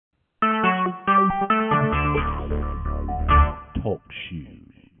Talk Shoes.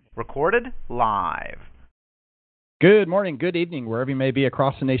 Recorded live. Good morning, good evening, wherever you may be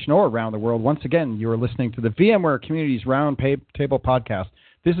across the nation or around the world. Once again, you are listening to the VMware Communities Roundtable Podcast.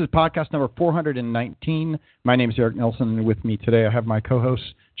 This is podcast number 419. My name is Eric Nelson, and with me today I have my co-host,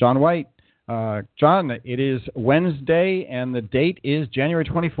 John White. John, it is Wednesday, and the date is January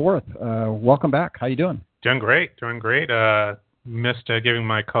 24th. Welcome back. How you doing? Doing great. Missed giving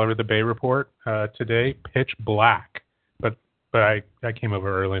my Color of the Bay report today. Pitch black. But I came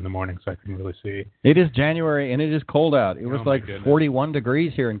over early in the morning, so I couldn't really see. It is January, and it is cold out. It was like goodness. 41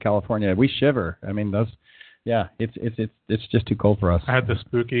 degrees here in California. We shiver. I mean, it's just too cold for us. I had the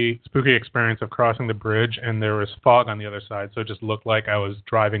spooky experience of crossing the bridge, and there was fog on the other side, so it just looked like I was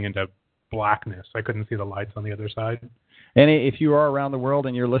driving into blackness. I couldn't see the lights on the other side. And if you are around the world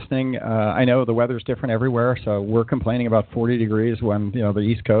and you're listening, I know the weather's different everywhere, so we're complaining about 40 degrees when the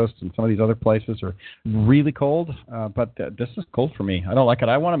East Coast and some of these other places are really cold. But this is cold for me. I don't like it.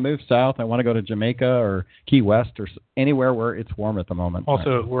 I want to move south. I want to go to Jamaica or Key West or anywhere where it's warm at the moment.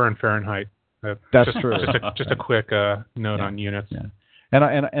 Also, we're in Fahrenheit. That's true. Just a quick note on units. Yeah.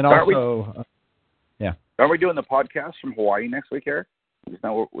 And also, Are we doing the podcast from Hawaii next week, Eric? Is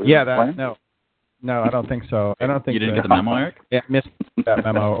that what No, I don't think so. I don't think you didn't get the memo, Eric? Yeah, I missed that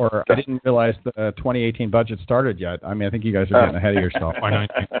memo, or I didn't realize the 2018 budget started yet. I mean, I think you guys are getting ahead of yourself. Why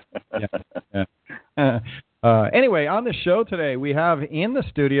not? Anyway, on the show today, we have in the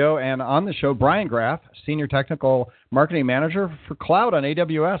studio and on the show Brian Graf, Senior Technical Marketing Manager for Cloud on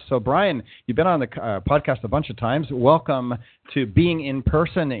AWS. So, Brian, you've been on the podcast a bunch of times. Welcome to being in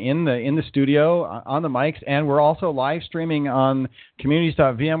person in the studio on the mics, and we're also live streaming on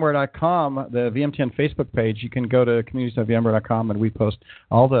communities.vmware.com, the VMTN Facebook page. You can go to communities.vmware.com, and we post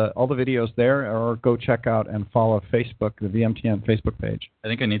all the videos there, or go check out and follow Facebook, the VMTN Facebook page. I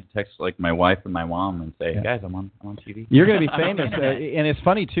think I need to text my wife and my mom and say, guys, I'm on TV. You're going to be famous, and it's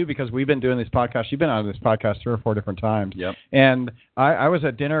funny too because we've been doing this podcast. You've been on this podcast 3 or 4 different times. Yep. And I was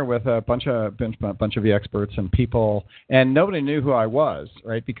at dinner with a bunch of the experts and people, and nobody knew who I was,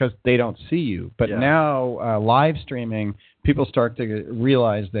 right? Because they don't see you. But now live streaming, people start to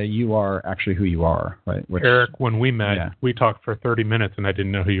realize that you are actually who you are, right? Eric, when we met, we talked for 30 minutes, and I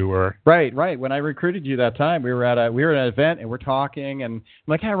didn't know who you were. Right. When I recruited you that time, we were at an event, and we're talking, and I'm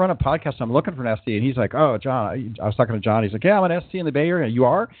like, hey, I run a podcast. I'm looking for an SC. And he's like, oh, John. I was talking to John. He's like, yeah, I'm an SC in the Bay Area. You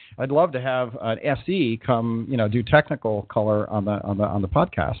are? I'd love to have an SE come, do technical color on the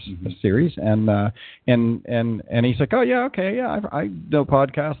podcast series. And he's like, oh, yeah, okay, yeah, I know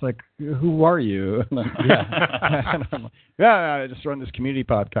podcasts. Like, who are you? I just run this community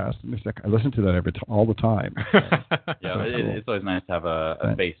podcast. And it's like, I listen to that all the time. It's always nice to have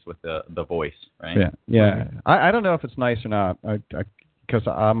a face with the voice, right? Yeah. I don't know if it's nice or not, because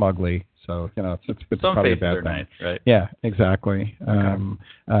I'm ugly. So it's some probably a faces bad are thing. Nice, right? Yeah, exactly. Okay.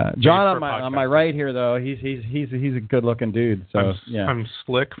 John on my right here, though, he's a good-looking dude. So I'm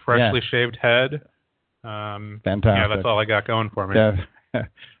slick, freshly shaved head. Fantastic. Yeah, that's all I got going for me. Yeah.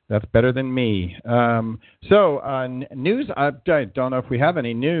 That's better than me. News, I don't know if we have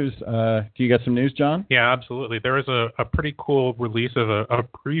any news. Do you got some news, John? Yeah, absolutely. There is a pretty cool release of a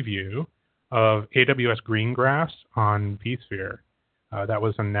preview of AWS Greengrass on vSphere. That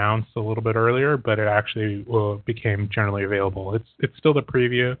was announced a little bit earlier, but it actually became generally available. It's still the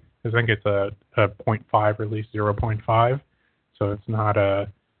preview. I think it's a 0.5 release, 0.5. So it's not a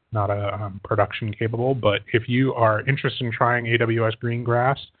production capable. But if you are interested in trying AWS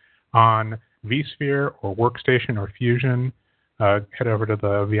Greengrass on vSphere or Workstation or Fusion, head over to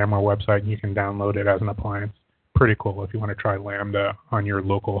the VMware website and you can download it as an appliance. Pretty cool if you want to try Lambda on your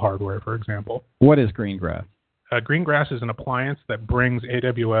local hardware, for example. What is Greengrass? Greengrass is an appliance that brings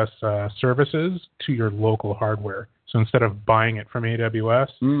AWS services to your local hardware. So instead of buying it from AWS,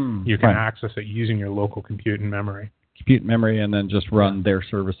 you can access it using your local compute and memory. And then just run their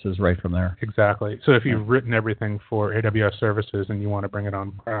services right from there. Exactly. So if you've written everything for AWS services and you want to bring it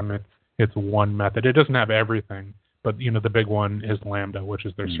on-prem, it's one method. It doesn't have everything, but the big one is Lambda, which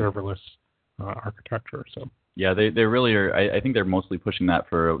is their serverless architecture. So they really are. I think they're mostly pushing that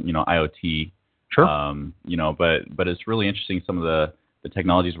for IoT. Sure. But it's really interesting some of the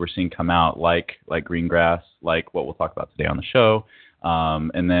technologies we're seeing come out, like Greengrass, like what we'll talk about today on the show.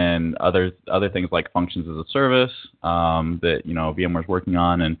 And then other things like functions as a service that VMware's working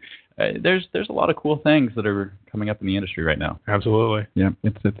on, and there's a lot of cool things that are coming up in the industry right now. Absolutely. Yeah,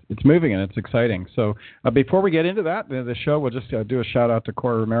 it's moving and it's exciting. So before we get into that, the show, we'll just do a shout out to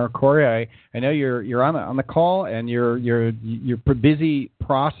Corey Romero. Corey, I know you're on the call and you're busy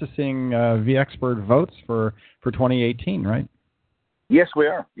processing vExpert votes for 2018, right? Yes, we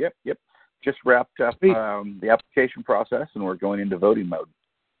are. Yep. just wrapped up the application process, and we're going into voting mode.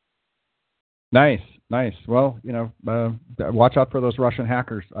 Nice. Well, watch out for those Russian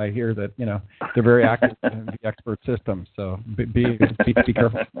hackers. I hear that they're very active in the expert system. So be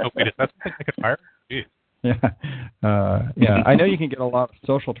careful. Oh wait, is that something I could fire? Jeez. Yeah. I know you can get a lot of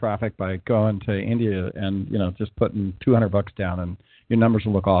social traffic by going to India and just putting $200 down, and your numbers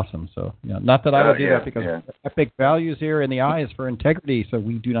will look awesome. So not that I would do that, because epic values here in the eye is for integrity, so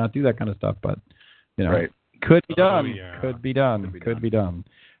we do not do that kind of stuff. But could be done. Could be done.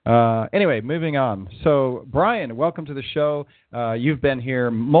 Anyway, moving on. So, Brian, welcome to the show. You've been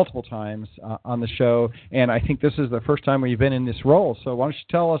here multiple times on the show, and I think this is the first time where you've been in this role. So why don't you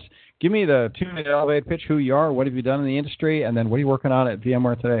tell us, give me the 2-minute elevator pitch, who you are, what have you done in the industry, and then what are you working on at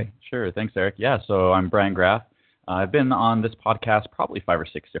VMware today? Sure. Thanks, Eric. Yeah, so I'm Brian Graf. I've been on this podcast probably 5 or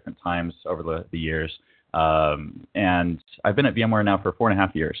 6 different times over the years, and I've been at VMware now for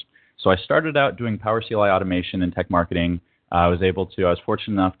 4.5 years. So I started out doing Power CLI automation and tech marketing. I was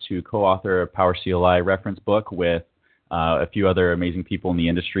fortunate enough to co-author a Power CLI reference book with a few other amazing people in the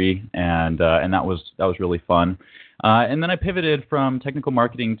industry, and that was really fun. And then I pivoted from technical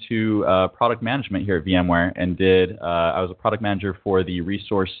marketing to product management here at VMware, and I was a product manager for the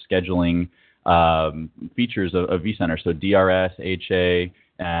resource scheduling features of vCenter, so DRS, HA,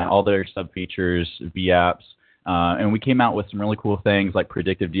 and all their sub-features, VApps. And we came out with some really cool things like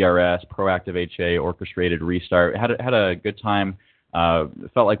predictive DRS, proactive HA, orchestrated restart. Had a good time.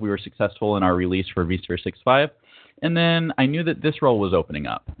 Felt like we were successful in our release for vSphere 6.5. And then I knew that this role was opening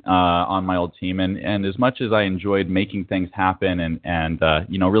up on my old team. And as much as I enjoyed making things happen and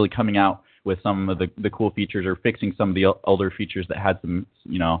really coming out with some of the cool features, or fixing some of the older features that had some,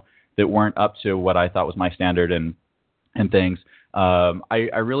 that weren't up to what I thought was my standard and things,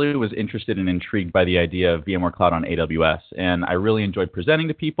 I really was interested and intrigued by the idea of VMware Cloud on AWS, and I really enjoyed presenting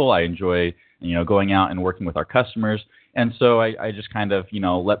to people. I enjoy, going out and working with our customers, and so I just kind of,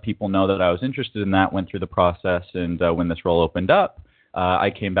 let people know that I was interested in that. Went through the process, and when this role opened up, I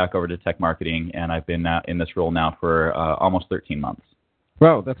came back over to tech marketing, and I've been in this role now for almost 13 months.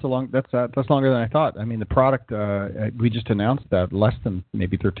 Well, that's longer than I thought. I mean, the product we just announced that less than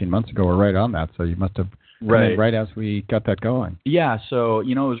maybe 13 months ago. We're right on that, so you must have. Right as we got that going. Yeah, so,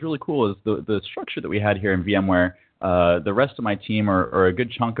 it was really cool is the structure that we had here in VMware. The rest of my team, or a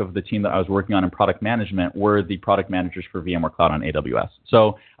good chunk of the team that I was working on in product management, were the product managers for VMware Cloud on AWS.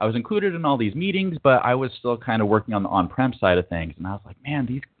 So I was included in all these meetings, but I was still kind of working on the on-prem side of things. And I was like, man,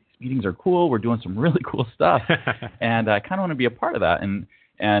 these meetings are cool. We're doing some really cool stuff. And I kind of want to be a part of that. And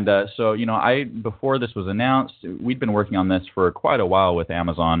so, before this was announced, we'd been working on this for quite a while with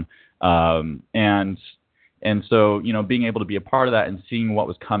Amazon. And so, being able to be a part of that and seeing what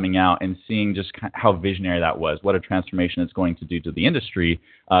was coming out and seeing just how visionary that was, what a transformation it's going to do to the industry,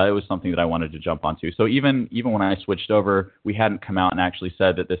 it was something that I wanted to jump onto. So even when I switched over, we hadn't come out and actually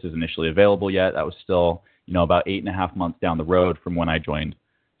said that this is initially available yet. That was still, about 8.5 months down the road from when I joined.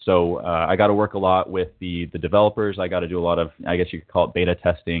 So I got to work a lot with the developers. I got to do a lot of, I guess you could call it beta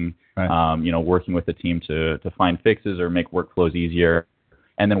testing, right. Working with the team to find fixes or make workflows easier,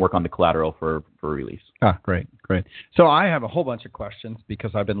 and then work on the collateral for release. Great. So I have a whole bunch of questions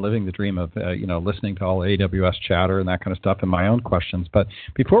because I've been living the dream of, listening to all AWS chatter and that kind of stuff and my own questions. But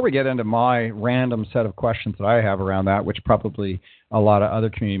before we get into my random set of questions that I have around that, which probably a lot of other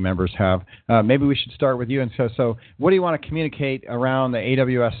community members have, maybe we should start with you. And so what do you want to communicate around the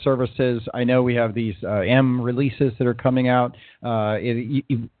AWS services? I know we have these M releases that are coming out.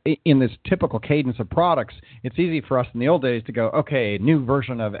 In this typical cadence of products, it's easy for us in the old days to go, okay, new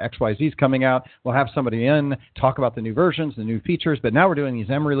version of XYZ is coming out. We'll have somebody in, talk about the new versions, the new features, but now we're doing these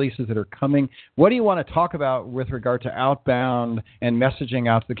M releases that are coming. What do you want to talk about with regard to outbound and messaging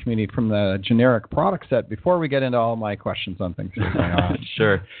out to the community from the generic product set before we get into all my questions on things that are going on?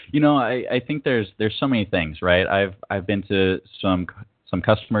 Sure. I think there's so many things, right? I've been to some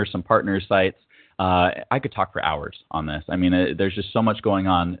customers, some partner sites. I could talk for hours on this. I mean, there's just so much going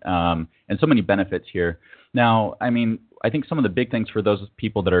on and so many benefits here. Now, I think some of the big things for those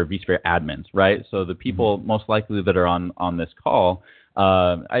people that are vSphere admins, right? So the people most likely that are on this call,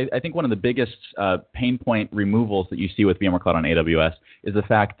 I think one of the biggest pain point removals that you see with VMware Cloud on AWS is the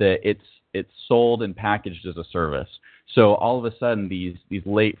fact that it's sold and packaged as a service. So all of a sudden, these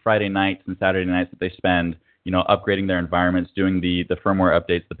late Friday nights and Saturday nights that they spend, upgrading their environments, doing the firmware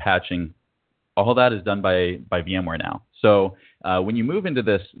updates, the patching, all that is done by VMware now. So when you move into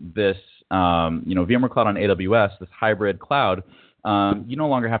this VMware Cloud on AWS, this hybrid cloud, you no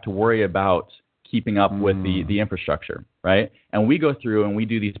longer have to worry about keeping up with the infrastructure, right? And we go through and we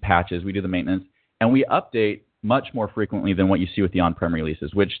do these patches, we do the maintenance, and we update much more frequently than what you see with the on-prem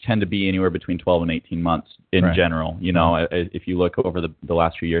releases, which tend to be anywhere between 12 and 18 months in general, if you look over the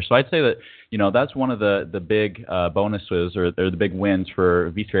last few years. So I'd say that, that's one of the big bonuses or the big wins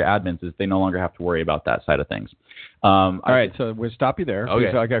for vSphere admins is they no longer have to worry about that side of things. All right, so we'll stop you there.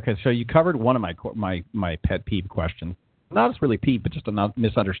 Okay. So you covered one of my pet peeve questions. Not as really peeve, but just a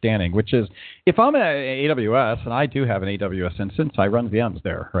misunderstanding, which is if I'm at AWS, and I do have an AWS instance, I run VMs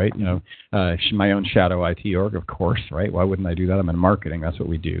there, right? My own shadow IT org, of course, right? Why wouldn't I do that? I'm in marketing. That's what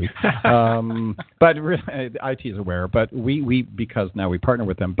we do. But really, IT is aware, but we because now we partner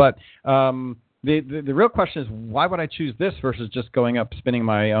with them. But the real question is, why would I choose this versus just going up, spinning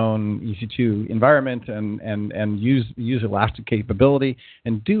my own EC2 environment and use Elastic capability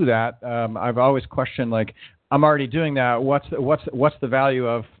and do that? I've always questioned, like, I'm already doing that. What's the value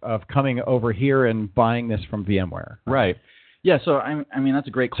of coming over here and buying this from VMware? Right. Yeah. So I mean that's a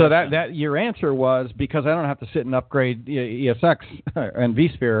great question. So that your answer was because I don't have to sit and upgrade ESX and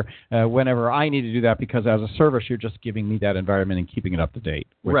vSphere whenever I need to do that, because as a service you're just giving me that environment and keeping it up to date.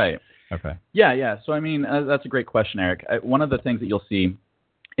 Right. Okay. Yeah. So I mean that's a great question, Eric. One of the things that you'll see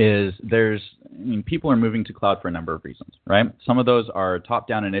is people are moving to cloud for a number of reasons, right? Some of those are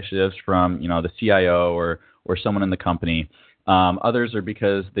top-down initiatives from the CIO or someone in the company. Others are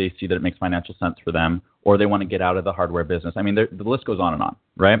because they see that it makes financial sense for them, or they want to get out of the hardware business. I mean, the list goes on and on,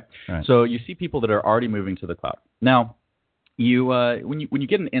 right? So you see people that are already moving to the cloud. Now, when you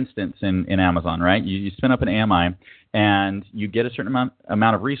get an instance in Amazon, right? You spin up an AMI and you get a certain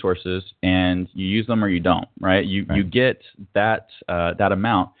amount of resources and you use them or you don't, right? You get that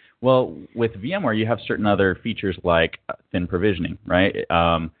amount. Well, with VMware, you have certain other features like thin provisioning, right?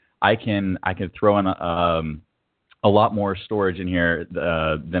 I can throw in a lot more storage in here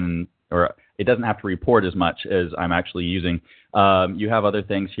or it doesn't have to report as much as I'm actually using. You have other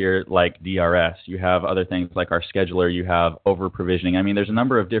things here like DRS. You have other things like our scheduler. You have over-provisioning. I mean, there's a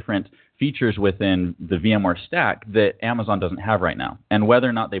number of different features within the VMware stack that Amazon doesn't have right now. And whether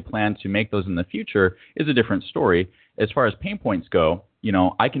or not they plan to make those in the future is a different story. As far as pain points go,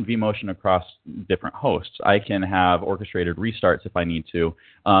 I can vMotion across different hosts. I can have orchestrated restarts if I need to.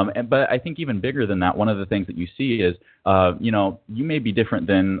 But I think even bigger than that, one of the things that you see is, you may be different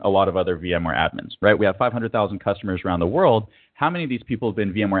than a lot of other VMware admins, right? We have 500,000 customers around the world. How many of these people have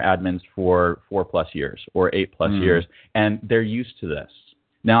been VMware admins for 4+ years or 8+ years, and they're used to this?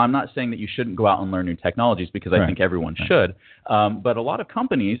 Now, I'm not saying that you shouldn't go out and learn new technologies, because I think everyone should. But a lot of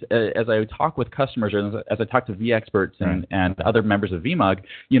companies, as I talk with customers or as I talk to vExperts and other members of VMUG,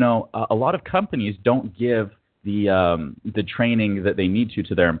 a lot of companies don't give the training that they need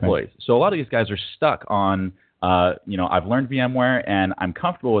to their employees. So a lot of these guys are stuck on, I've learned VMware and I'm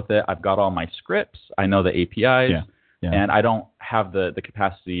comfortable with it. I've got all my scripts. I know the APIs. And I don't have the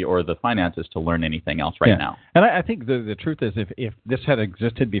capacity or the finances to learn anything else now. And I think the truth is, if this had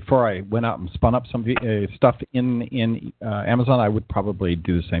existed before I went out and spun up some stuff in Amazon, I would probably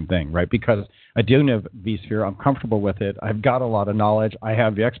do the same thing, right? Because I do know vSphere. I'm comfortable with it. I've got a lot of knowledge. I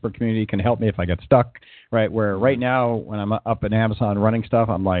have the expert community can help me if I get stuck, right? Where right now, when I'm up in Amazon running stuff,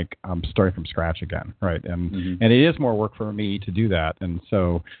 I'm starting from scratch again, right? And it is more work for me to do that. And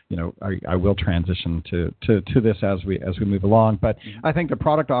so, I will transition to this as we move along. But I think the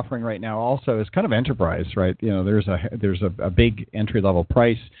product offering right now also is kind of enterprise, right? There's a big entry level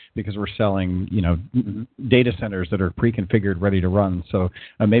price because we're selling, data centers that are pre-configured, ready to run. So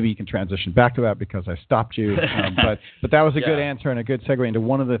maybe you can transition back to that because I stopped you. But that was a good answer and a good segue into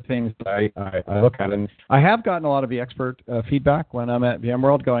one of the things that I look at. And I have gotten a lot of the expert feedback when I'm at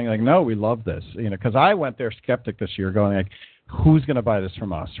VMworld going like, no, we love this, because I went there skeptic this year going like, who's going to buy this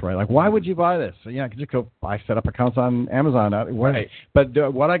from us, right? Like, why would you buy this? I could just go set up accounts on Amazon. Right.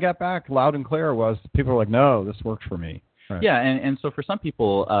 But what I got back loud and clear was people were like, no, this works for me. Right. Yeah, and so for some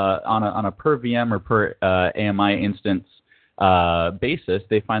people, on a per VM or per AMI instance basis,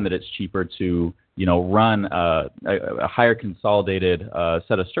 they find that it's cheaper to run a higher consolidated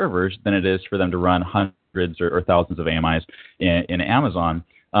set of servers than it is for them to run hundreds or thousands of AMIs in Amazon.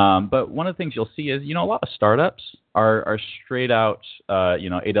 But one of the things you'll see is, a lot of startups are straight out,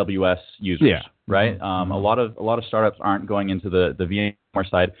 AWS users, right? A lot of startups aren't going into the VMware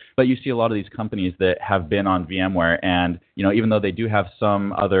side, but you see a lot of these companies that have been on VMware, and even though they do have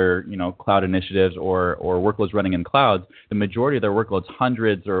some other cloud initiatives or workloads running in clouds, the majority of their workloads,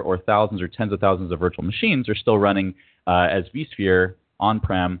 hundreds or thousands or tens of thousands of virtual machines, are still running as vSphere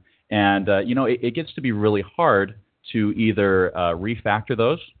on-prem, and it gets to be really hard to either refactor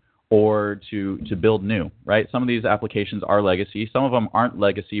those or to build new, right? Some of these applications are legacy. Some of them aren't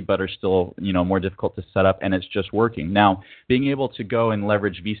legacy but are still, more difficult to set up, and it's just working. Now, being able to go and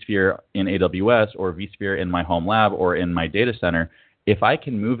leverage vSphere in AWS or vSphere in my home lab or in my data center, if I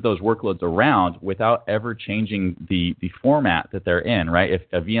can move those workloads around without ever changing the format that they're in, right? If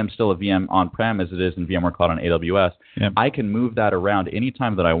a VM's still a VM on-prem as it is in VMware Cloud on AWS, I can move that around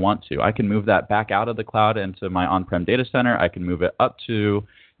anytime that I want to. I can move that back out of the cloud into my on-prem data center. I can move it up to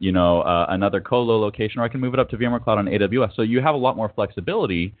another colo location, or I can move it up to VMware Cloud on AWS. So you have a lot more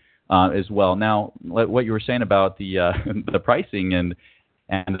flexibility as well. Now, what you were saying about the the pricing and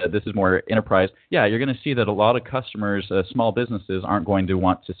this is more enterprise, you're going to see that a lot of customers, small businesses, aren't going to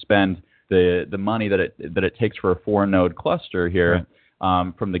want to spend the money that it takes for a 4-node cluster here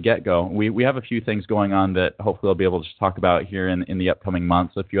from the get-go. We have a few things going on that hopefully I'll be able to talk about here in the upcoming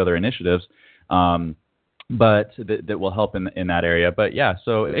months, a few other initiatives. But that will help in that area. But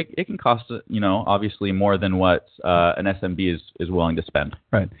so it can cost obviously more than what an SMB is willing to spend.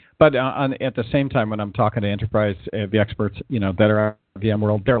 Right. But at the same time, when I'm talking to enterprise the experts, that are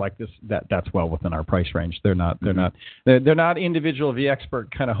VMworld, they're like this. That's well within our price range. They're not individual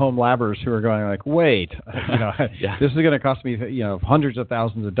vExpert kind of home labbers who are going like, wait, this is going to cost me hundreds of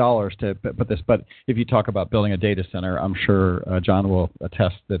thousands of dollars to put this. But if you talk about building a data center, I'm sure John will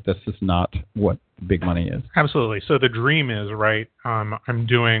attest that this is not what big money is. Absolutely. So the dream is, right, I'm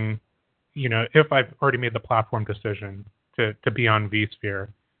doing, if I've already made the platform decision to be on vSphere,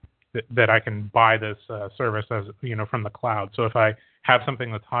 that I can buy this service as, from the cloud. So if I have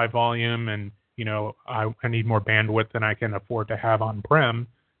something that's high volume and, I need more bandwidth than I can afford to have on-prem,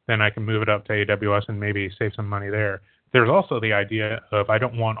 then I can move it up to AWS and maybe save some money there. There's also the idea of I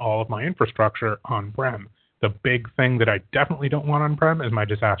don't want all of my infrastructure on-prem. The big thing that I definitely don't want on-prem is my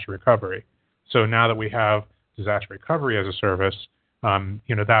disaster recovery. So now that we have disaster recovery as a service,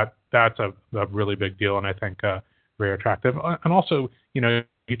 that's a really big deal, and I think very attractive. And also,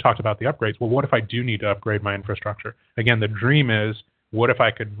 you talked about the upgrades. Well, what if I do need to upgrade my infrastructure? Again, the dream is, what if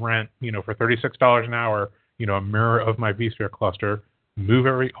I could rent, for $36 an hour, a mirror of my vSphere cluster, move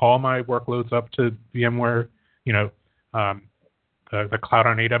all my workloads up to VMware, the cloud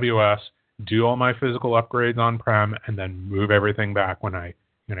on AWS, do all my physical upgrades on-prem, and then move everything back when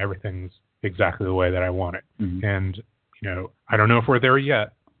everything's exactly the way that I want it. Mm-hmm. And, I don't know if we're there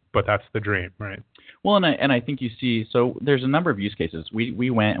yet, but that's the dream, right? Well, and I think you see, so there's a number of use cases. We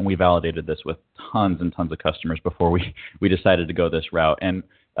went and we validated this with tons and tons of customers before we decided to go this route. And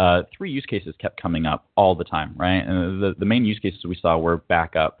 3 use cases kept coming up all the time, right? And the main use cases we saw were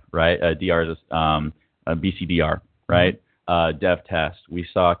backup, right? DR, BCDR, right? Dev test. We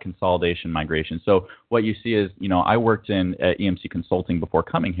saw consolidation migration. So what you see is, I worked in EMC consulting before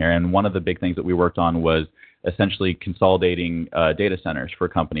coming here, and one of the big things that we worked on was essentially consolidating data centers for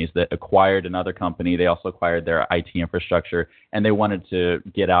companies that acquired another company. They also acquired their IT infrastructure, and they wanted to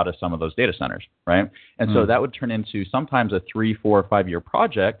get out of some of those data centers, right? And so that would turn into sometimes a 3, 4, 5-year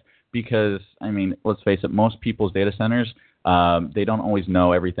project because, let's face it, most people's data centers, they don't always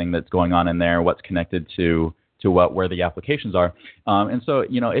know everything that's going on in there, what's connected to where the applications are. And so,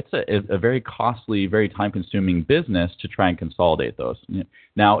 it's a very costly, very time-consuming business to try and consolidate those.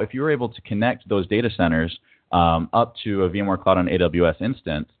 Now, if you were able to connect those data centers up to a VMware Cloud on AWS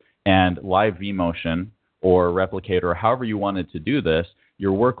instance and live vMotion or Replicator or however you wanted to do this,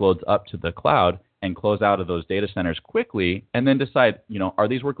 your workloads up to the cloud and close out of those data centers quickly and then decide, are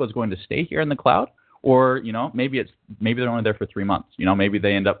these workloads going to stay here in the cloud? Or, maybe they're only there for 3 months. Maybe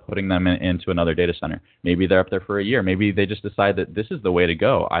they end up putting them into another data center. Maybe they're up there for a year. Maybe they just decide that this is the way to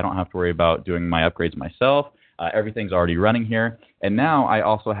go. I don't have to worry about doing my upgrades myself. Everything's already running here. And now I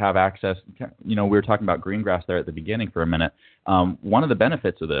also have access. We were talking about Greengrass there at the beginning for a minute. One of the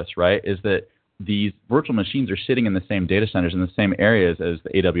benefits of this, right, is that these virtual machines are sitting in the same data centers in the same areas as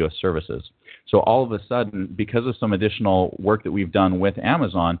the AWS services. So all of a sudden, because of some additional work that we've done with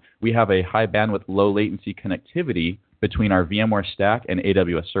Amazon, we have a high bandwidth, low latency connectivity between our VMware stack and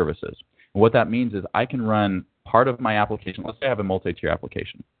AWS services. And what that means is I can run part of my application. Let's say I have a multi-tier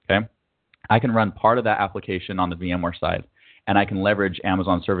application, okay? I can run part of that application on the VMware side, and I can leverage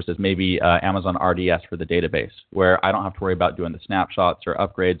Amazon services, maybe Amazon RDS for the database, where I don't have to worry about doing the snapshots or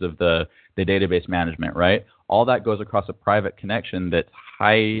upgrades of the database management, right? All that goes across a private connection that's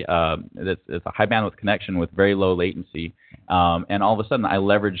high, it's a high bandwidth connection with very low latency, and all of a sudden I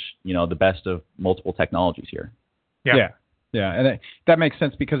leverage, the best of multiple technologies here. Yeah, and that makes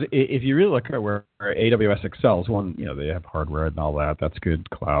sense because if you really look at where AWS excels. One, they have hardware and all that. That's good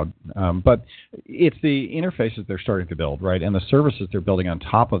cloud. But it's the interfaces they're starting to build, right? And the services they're building on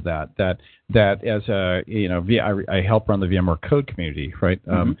top of that as I help run the VMware code community, right?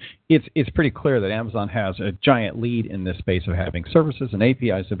 It's pretty clear that Amazon has a giant lead in this space of having services and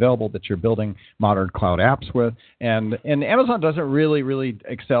APIs available that you're building modern cloud apps with. And Amazon doesn't really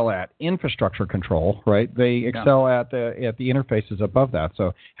excel at infrastructure control, right? They excel at the interfaces above that.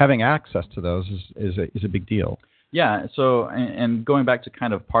 So having access to those is a big deal. Yeah, so, and going back to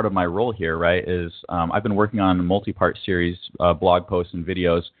kind of part of my role here, right, is I've been working on a multi-part series, blog posts and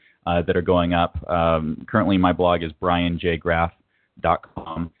videos that are going up. Currently, my blog is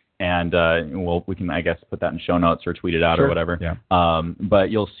brianjgraf.com, and we can, I guess, put that in show notes or tweet it out or whatever. Yeah.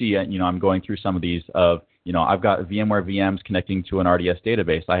 But you'll see, I'm going through some of these of, I've got VMware VMs connecting to an RDS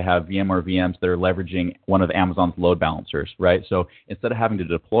database. I have VMware VMs that are leveraging one of Amazon's load balancers, right? So instead of having to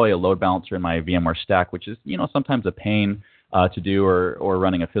deploy a load balancer in my VMware stack, which is, sometimes a pain to do, or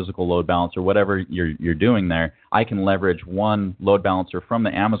running a physical load balancer, whatever you're doing there, I can leverage one load balancer from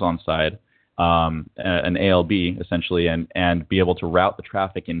the Amazon side, an ALB essentially, and be able to route the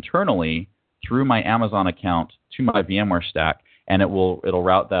traffic internally through my Amazon account to my VMware stack. And it'll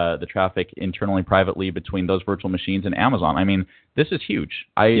route the traffic internally, privately between those virtual machines and Amazon. I mean, this is huge.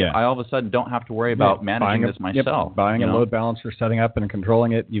 I all of a sudden don't have to worry about managing this myself. Buying a load balancer, setting up and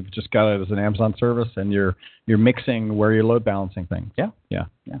controlling it. You've just got it as an Amazon service, and you're mixing where you're load balancing things. Yeah.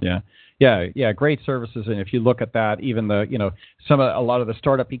 Great services. And if you look at that, even a lot of the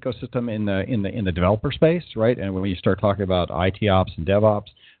startup ecosystem in the developer space, right? And when you start talking about IT ops and DevOps,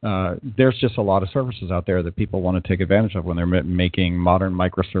 there's just a lot of services out there that people want to take advantage of when they're making modern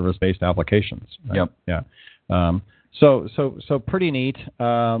microservice-based applications. Right? Yep. Yeah. So pretty neat.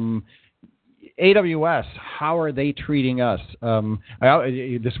 AWS, how are they treating us?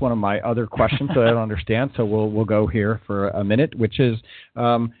 This is one of my other questions that I don't understand, so we'll go here for a minute, which is,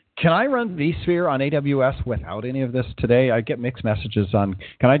 can I run vSphere on AWS without any of this today? I get mixed messages on,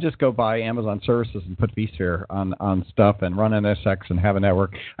 can I just go buy Amazon services and put vSphere on stuff and run NSX and have a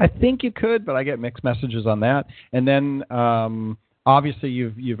network? I think you could, but I get mixed messages on that. And then obviously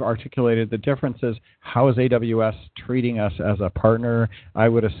you've articulated the differences. How is AWS treating us as a partner? I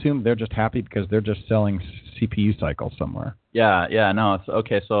would assume they're just happy because they're just selling CPU cycles somewhere. No, it's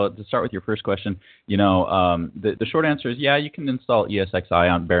okay. So to start with your first question, the short answer is you can install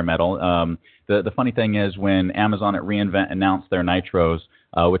ESXi on bare metal. The funny thing is when Amazon at reInvent announced their Nitros,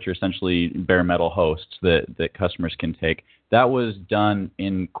 which are essentially bare metal hosts that customers can take, that was done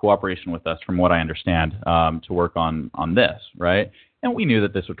in cooperation with us, from what I understand, to work on this, right? And we knew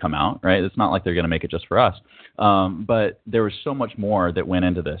that this would come out, right? It's not like they're going to make it just for us. But there was so much more that went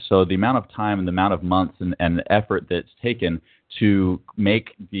into this. So the amount of time and the amount of months and effort that's taken to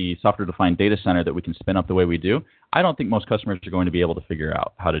make the software-defined data center that we can spin up the way we do, I don't think most customers are going to be able to figure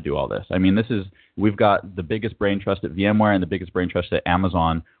out how to do all this. I mean, we've got the biggest brain trust at VMware and the biggest brain trust at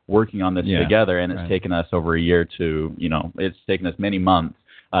Amazon working on this together, and it's taken us over a year to, it's taken us many months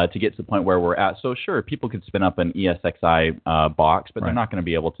to get to the point where we're at. So sure, people could spin up an ESXi box, but they're not going to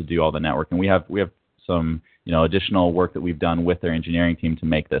be able to do all the networking. We have some additional work that we've done with their engineering team to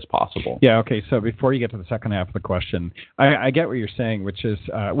make this possible. Yeah, okay. So before you get to the second half of the question, I get what you're saying, which is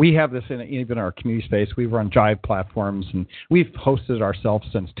we have this in even our community space. We run Jive platforms, and we've hosted it ourselves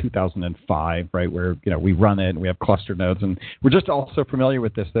since 2005, right, where we run it, and we have cluster nodes, and we're just also familiar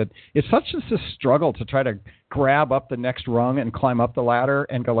with this, that it's such a struggle to try to grab up the next rung and climb up the ladder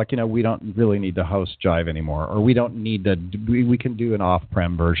and go we don't really need to host Jive anymore, or we don't need to, we can do an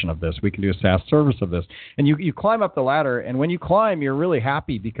off-prem version of this. We can do a SaaS service of this. And you climb up the ladder, and when you climb, you're really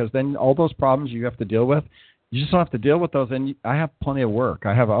happy because then all those problems you have to deal with, you just don't have to deal with those. And I have plenty of work.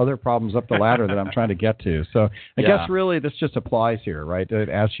 I have other problems up the ladder that I'm trying to get to. So I guess really this just applies here, right?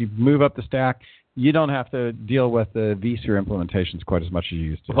 As you move up the stack, you don't have to deal with the vSphere implementations quite as much as you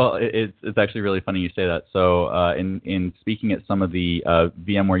used to. Well, it's actually really funny you say that. So in speaking at some of the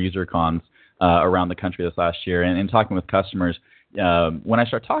VMware user cons around the country this last year, and talking with customers, when I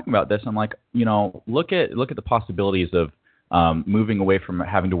start talking about this, I'm like, look at the possibilities of moving away from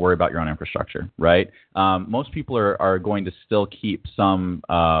having to worry about your own infrastructure, right? Most people are going to still keep some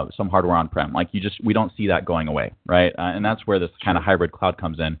hardware on-prem. We don't see that going away, right? And that's where this kind of hybrid cloud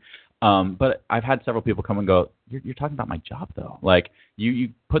comes in. But I've had several people come and go, you're talking about my job, though. You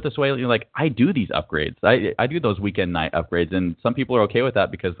put this away, you're like, I do these upgrades. I do those weekend night upgrades, and some people are okay with that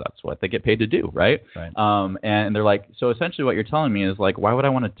because that's what they get paid to do, right? And they're like, so essentially what you're telling me is, why would I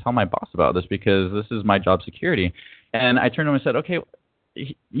want to tell my boss about this, because this is my job security? And I turned to him and said, okay,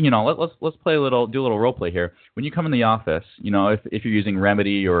 let's play do a little role play here. When you come in the office, if you're using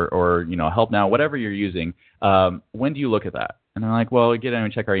Remedy or Help Now, whatever you're using, when do you look at that? And they're like, well, we get in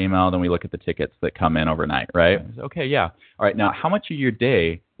and check our email, then we look at the tickets that come in overnight, right? Okay, yeah. All right, now how much of your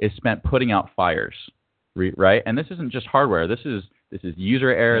day is spent putting out fires, right? And this isn't just hardware. This is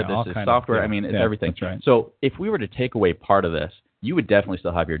user error. This is software. It's everything. That's right. So if we were to take away part of this, you would definitely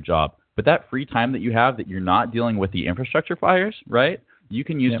still have your job. But that free time that you have that you're not dealing with the infrastructure fires, right? You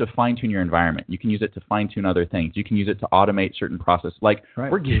can use to fine-tune your environment. You can use it to fine-tune other things. You can use it to automate certain processes.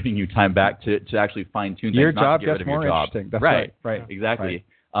 We're giving you time back to actually fine-tune things. Your job gets more interesting. That's right. Exactly.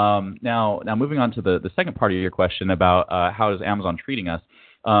 Right. Now moving on to the second part of your question about how is Amazon treating us,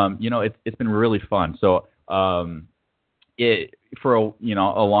 it's been really fun. So for a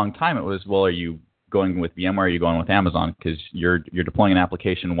long time it was, well, are you going with VMware, or are you going with Amazon? Because you're deploying an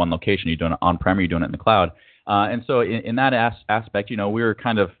application in one location, you're doing it on-prem, or you're doing it in the cloud. And so in that aspect, we were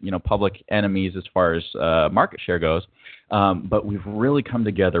kind of, public enemies as far as market share goes, but we've really come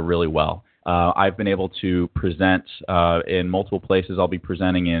together really well. I've been able to present in multiple places. I'll be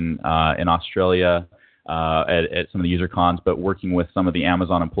presenting in Australia at some of the user cons, but working with some of the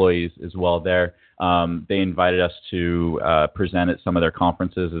Amazon employees as well there. They invited us to present at some of their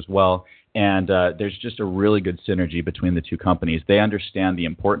conferences as well. And there's just a really good synergy between the two companies. They understand the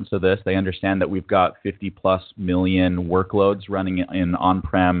importance of this. They understand that we've got 50+ million workloads running in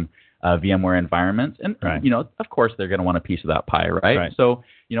on-prem VMware environments. And, of course, they're going to want a piece of that pie, right? So,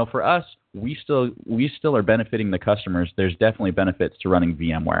 for us, we still are benefiting the customers. There's definitely benefits to running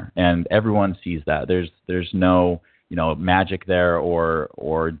VMware, and everyone sees that. There's no, magic there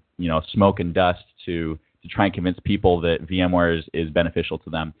or smoke and dust to try and convince people that VMware is beneficial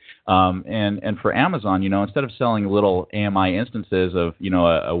to them. And for Amazon, instead of selling little AMI instances of,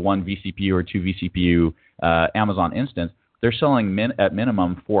 a 1 vCPU or 2 vCPU Amazon instance, they're selling at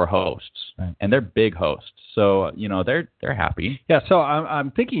minimum 4 hosts, and they're big hosts. So, they're happy. Yeah, so I'm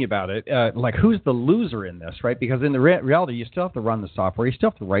thinking about it, who's the loser in this, right? Because in the reality, you still have to run the software. You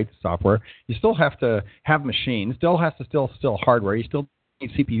still have to write the software. You still have to have machines. Still has to still hardware. You still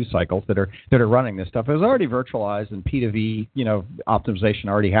CPU cycles that are running this stuff. It was already virtualized and P2V, optimization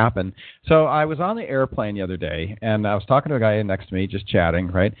already happened. So I was on the airplane the other day, and I was talking to a guy next to me, just chatting,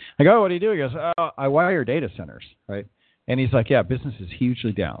 right? I go, "Oh, what do you do?" He goes, "Oh, I wire data centers," right? And he's like, "Yeah, business is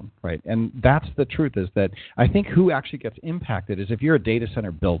hugely down," right? And that's the truth, is that I think who actually gets impacted is if you're a data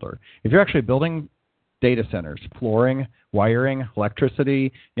center builder. If you're actually building data centers, flooring, wiring,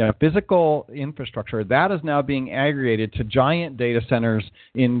 electricity, physical infrastructure, that is now being aggregated to giant data centers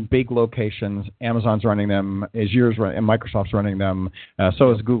in big locations. Amazon's running them, Azure's running, and Microsoft's running them.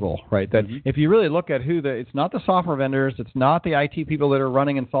 So is Google, right? That if you really look at it's not the software vendors, it's not the IT people that are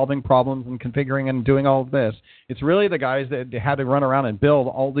running and solving problems and configuring and doing all of this. It's really the guys that had to run around and build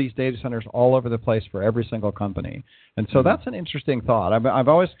all these data centers all over the place for every single company. And so that's an interesting thought. I've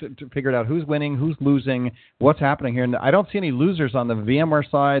always figured out who's winning, who's losing, what's happening here. And I don't see any losers on the VMware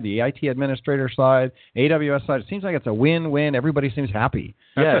side, the IT administrator side, AWS side. It seems like it's a win-win. Everybody seems happy.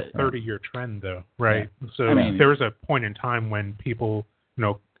 That's a 30-year trend, though, right? Yeah. So there was a point in time when people,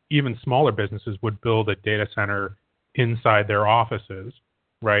 even smaller businesses would build a data center inside their offices,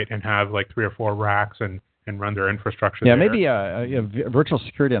 right, and have 3 or 4 racks and run their infrastructure there. Maybe virtual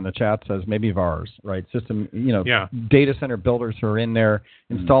security on the chat says maybe VARs, right? System, data center builders who are in there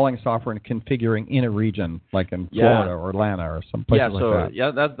installing software and configuring in a region, like in Florida or Atlanta or some places like that.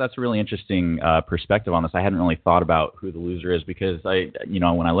 Yeah, that's a really interesting perspective on this. I hadn't really thought about who the loser is, because when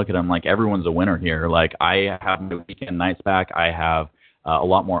I look at them, everyone's a winner here. I have my weekend nights back. I have a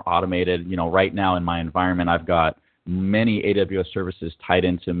lot more automated. Right now in my environment, I've got many AWS services tied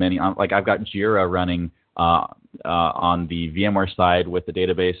into many. I've got Jira running on the VMware side with the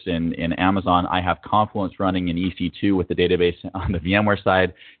database in Amazon. I have Confluence running in EC2 with the database on the VMware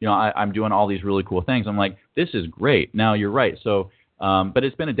side. I'm doing all these really cool things. I'm like, this is great. Now, you're right. So, but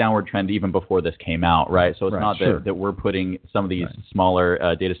it's been a downward trend even before this came out, right? So it's not that we're putting some of these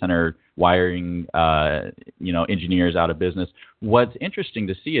smaller data center wiring, engineers out of business. What's interesting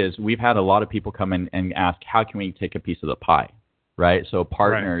to see is we've had a lot of people come in and ask, how can we take a piece of the pie, right? So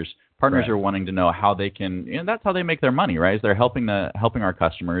partners are wanting to know how they can, that's how they make their money, right? Is they're helping our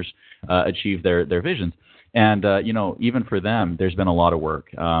customers achieve their visions. And, even for them, there's been a lot of work.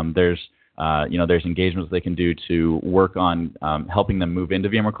 There's engagements they can do to work on helping them move into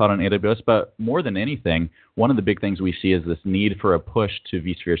VMware Cloud on AWS. But more than anything, one of the big things we see is this need for a push to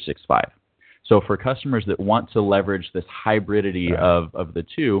vSphere 6.5. So for customers that want to leverage this hybridity of the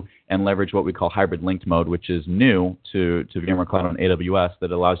two and leverage what we call hybrid linked mode, which is new to VMware Cloud on AWS,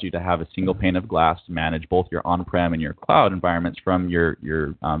 that allows you to have a single pane of glass to manage both your on-prem and your cloud environments from your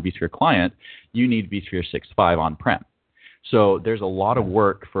vSphere client, you need vSphere 6.5 on-prem. So there's a lot of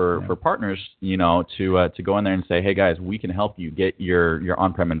work for partners, to go in there and say, hey guys, we can help you get your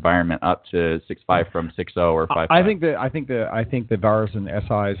on-prem environment up to 6.5 from 6.0 or 5.5. I think the VARs and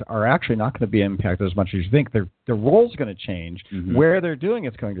SIs are actually not going to be impacted as much as you think. Their role's going to change. Mm-hmm. Where they're doing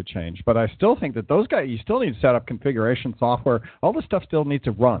it's going to change. But I still think that those guys, you still need to set up configuration software. All this stuff still needs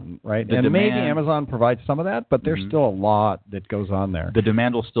to run, right? Maybe Amazon provides some of that, but there's still a lot that goes on there. The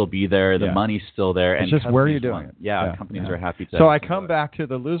demand will still be there. The money's still there. It's just where you're doing it. Companies are happy to. So I come back to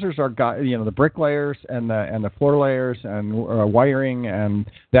the losers are the bricklayers and the floor layers and wiring and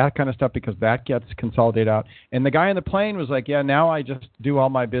that kind of stuff, because that gets consolidated out. And the guy in the plane was like, now I just do all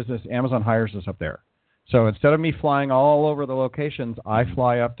my business. Amazon hires us up there. So instead of me flying all over the locations, I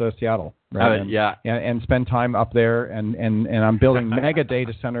fly up to Seattle, right? And spend time up there, and I'm building mega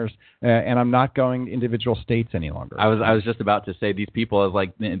data centers, and I'm not going individual states any longer. I was just about to say, these people is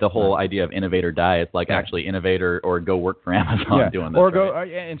like the whole idea of innovate or die. It's like actually innovate or go work for Amazon doing this. Or go,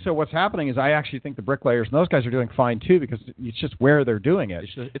 and so what's happening is I actually think the bricklayers and those guys are doing fine too, because it's just where they're doing it.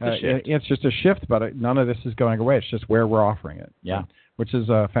 It's a shift. It's just a shift, but none of this is going away. It's just where we're offering it. Yeah. Which is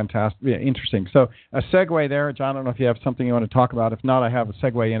fantastic, interesting. So a segue there, John. I don't know if you have something you want to talk about. If not, I have a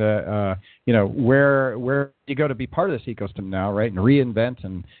segue into where you go to be part of this ecosystem now, right? And reInvent,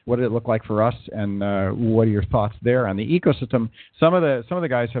 and what did it look like for us, and what are your thoughts there on the ecosystem? Some of the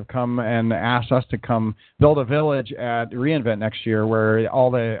guys have come and asked us to come build a village at reInvent next year, where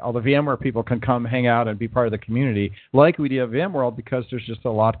all the VMware people can come hang out and be part of the community, like we do at VMworld, because there's just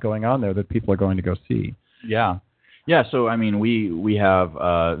a lot going on there that people are going to go see. Yeah. Yeah, so I mean, we have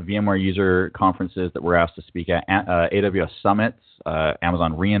VMware user conferences that we're asked to speak at, AWS summits,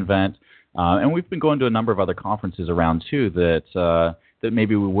 Amazon reInvent, and we've been going to a number of other conferences around too that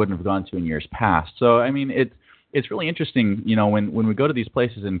maybe we wouldn't have gone to in years past. So I mean, it's really interesting, when we go to these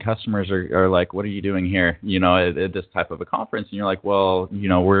places and customers are like, what are you doing here, at this type of a conference, and you're like, well,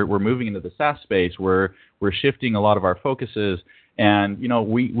 we're moving into the SaaS space, we're shifting a lot of our focuses. And,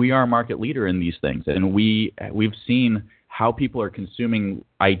 we are a market leader in these things, and we've seen how people are consuming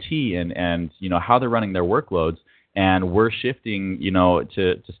IT and how they're running their workloads, and we're shifting,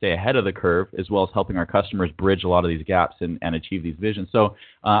 to stay ahead of the curve, as well as helping our customers bridge a lot of these gaps and achieve these visions. So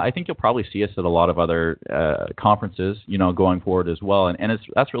I think you'll probably see us at a lot of other conferences, going forward as well, and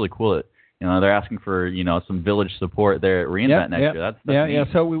that's really cool. They're asking for, some village support there at reInvent next year.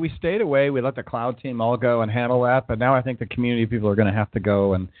 That's So we stayed away. We let the cloud team all go and handle that. But now I think the community people are going to have to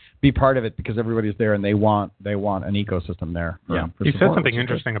go and be part of it, because everybody's there and they want an ecosystem there. You said something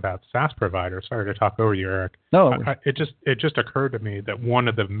interesting about SaaS providers. Sorry to talk over you, Eric. No. It just occurred to me that one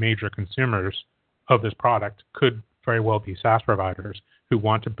of the major consumers of this product could very well be SaaS providers who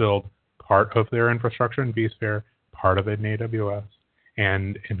want to build part of their infrastructure in vSphere, part of it in AWS.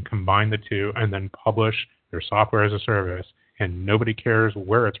 And combine the two, and then publish their software as a service, and nobody cares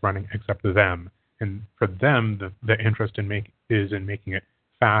where it's running except them. And for them, the interest is in making it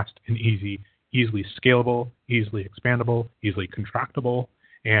fast and easily scalable, easily expandable, easily contractable,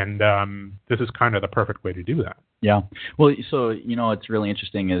 and this is kind of the perfect way to do that. Yeah. Well, so, what's really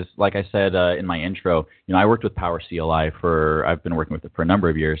interesting is, like I said in my intro, I worked with Power CLI I've been working with it for a number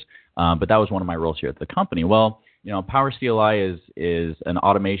of years, but that was one of my roles here at the company. Well, Power CLI is an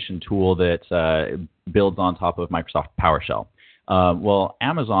automation tool that builds on top of Microsoft PowerShell. Well,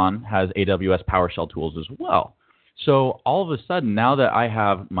 Amazon has AWS PowerShell tools as well. So all of a sudden, now that I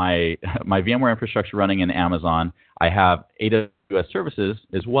have my VMware infrastructure running in Amazon, I have AWS services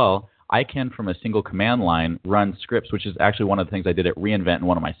as well. I can, from a single command line, run scripts, which is actually one of the things I did at reInvent in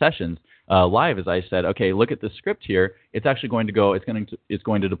one of my sessions live. Is I said, okay, look at this script here. It's actually going to go. It's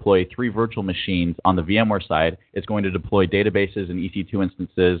going to deploy 3 virtual machines on the VMware side. It's going to deploy databases and EC2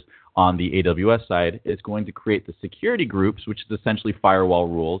 instances on the AWS side. It's going to create the security groups, which is essentially firewall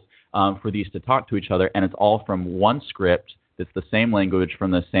rules for these to talk to each other, and it's all from one script that's the same language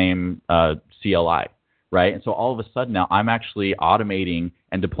from the same CLI. Right? And so all of a sudden now I'm actually automating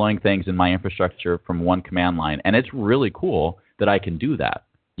and deploying things in my infrastructure from one command line. And it's really cool that I can do that,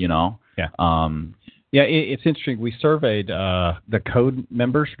 Yeah. It's interesting. We surveyed the code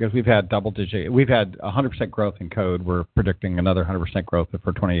members, because we've had 100% growth in code. We're predicting another 100% growth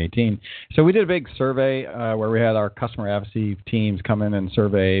for 2018. So we did a big survey where we had our customer advocacy teams come in and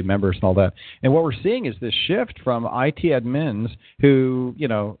survey members and all that. And what we're seeing is this shift from IT admins who,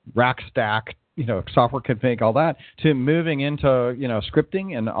 rack stack software config, all that, to moving into,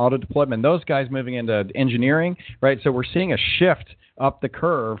 scripting and auto deployment, those guys moving into engineering, right? So we're seeing a shift up the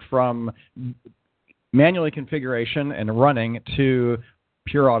curve from manually configuration and running to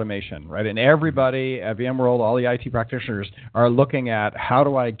pure automation, right? And everybody at VMworld, all the IT practitioners are looking at how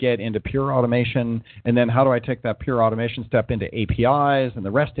do I get into pure automation, and then how do I take that pure automation step into APIs and the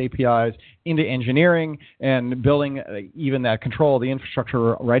REST APIs, into engineering and building even that control of the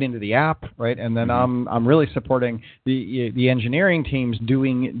infrastructure right into the app, right? And then I'm really supporting the engineering teams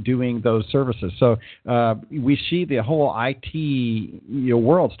doing those services. So we see the whole IT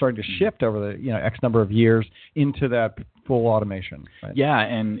world starting to shift over the X number of years into that full automation. Right? Yeah,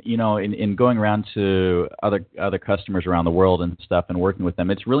 and in going around to other customers around the world and stuff and working with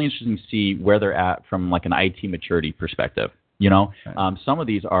them, it's really interesting to see where they're at from like an IT maturity perspective. Right. Some of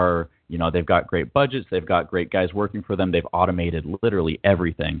these are, they've got great budgets, they've got great guys working for them, they've automated literally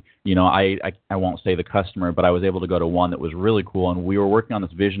everything. I won't say the customer, but I was able to go to one that was really cool, and we were working on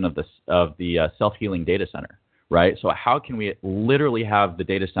this vision of the self-healing data center, right? So how can we literally have the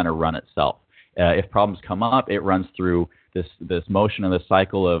data center run itself? If problems come up, it runs through this motion and this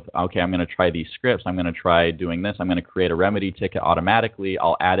cycle of, okay, I'm going to try these scripts, I'm going to try doing this, I'm going to create a remedy ticket automatically,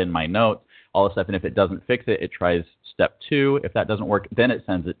 I'll add in my notes, all this stuff, and if it doesn't fix it, it tries step 2. If that doesn't work, then it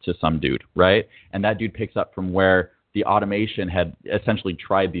sends it to some dude, right? And that dude picks up from where the automation had essentially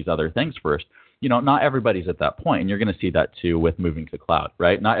tried these other things first. Not everybody's at that point, and you're going to see that too with moving to cloud,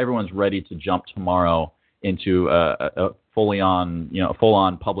 right? Not everyone's ready to jump tomorrow into a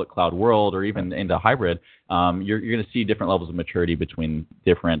full-on public cloud world, or even into hybrid. You're going to see different levels of maturity between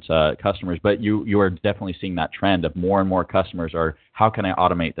different customers, but you are definitely seeing that trend of more and more customers are, how can I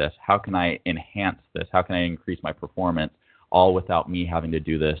automate this? How can I enhance this? How can I increase my performance, all without me having to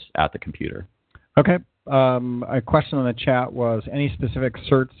do this at the computer? Okay. A question in the chat was, any specific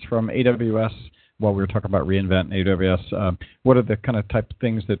certs from AWS? While we were talking about reInvent and AWS, what are the kind of type of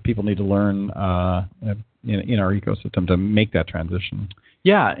things that people need to learn in our ecosystem to make that transition?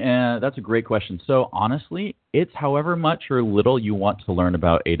 Yeah, that's a great question. So honestly, it's however much or little you want to learn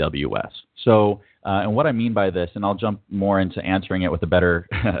about AWS. So, and what I mean by this, and I'll jump more into answering it with a better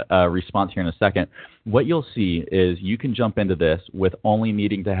response here in a second, what you'll see is you can jump into this with only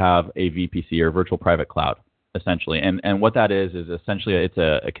needing to have a VPC, or virtual private cloud, essentially. And what that is essentially it's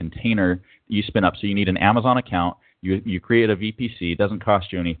a container you spin up. So you need an Amazon account. You create a VPC. It doesn't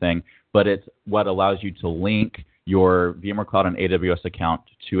cost you anything, but it's what allows you to link your VMware Cloud and AWS account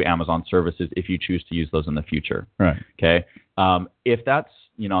to Amazon services if you choose to use those in the future. Right. Okay. If that's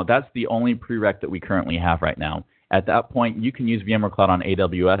the only prereq that we currently have right now. At that point, you can use VMware Cloud on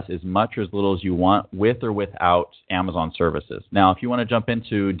AWS as much or as little as you want, with or without Amazon services. Now, if you want to jump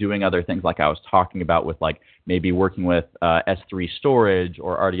into doing other things like I was talking about with like maybe working with S3 storage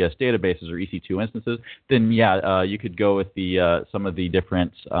or RDS databases or EC2 instances, then yeah, you could go with the some of the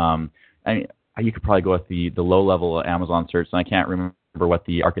different. You could probably go with the low-level Amazon certs, and I can't remember what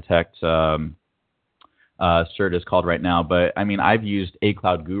the architect cert is called right now, but I mean, I've used A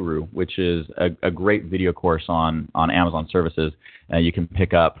Cloud Guru, which is a great video course on Amazon services. You can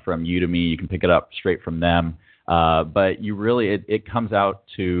pick up from Udemy, you can pick it up straight from them, but you really, it comes out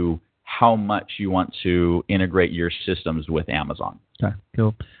to how much you want to integrate your systems with Amazon. Okay,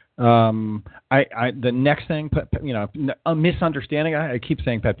 cool. The next thing, a misunderstanding. I keep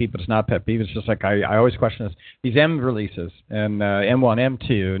saying pet peeve, but it's not pet peeve. It's just like I always question this. These M releases and M1,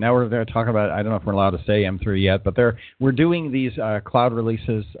 M2. Now we're there talking about. I don't know if we're allowed to say M3 yet, but we're doing these cloud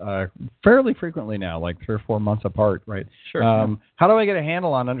releases fairly frequently now, like 3 or 4 months apart, right? Sure. How do I get a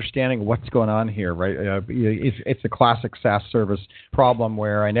handle on understanding what's going on here, right? It's a classic SaaS service problem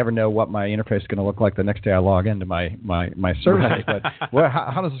where I never know what my interface is going to look like the next day I log into my service. But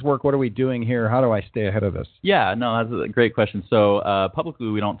how does this work? What are we doing here? How do I stay ahead of this? Yeah, no, that's a great question. So publicly,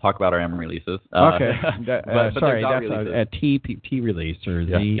 we don't talk about our M releases. Okay. But sorry, that's a T release or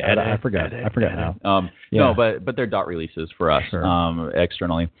Z. I forgot now. No, but they're dot releases for us, sure.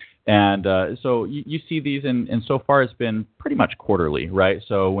 Externally. And so you see these, and so far it's been pretty much quarterly, right?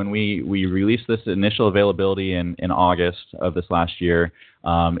 So when we released this initial availability in August of this last year,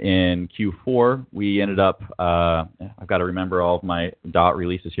 in Q4, we ended up, I've got to remember all of my dot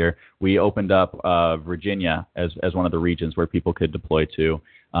releases here, we opened up Virginia as one of the regions where people could deploy to.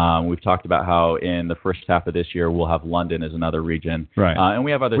 We've talked about how in the first half of this year we'll have London as another region. Right. And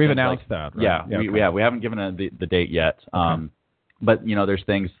we have other We've things announced that. Right? Yeah, we haven't given the date yet. Okay. But, there's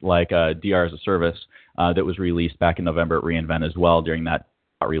things like DR as a service that was released back in November at reInvent as well during that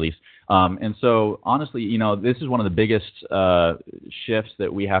release. And so, honestly, this is one of the biggest shifts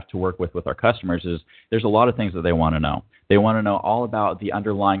that we have to work with our customers is there's a lot of things that they want to know. They want to know all about the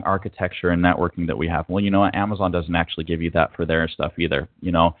underlying architecture and networking that we have. Well, you know what? Amazon doesn't actually give you that for their stuff either.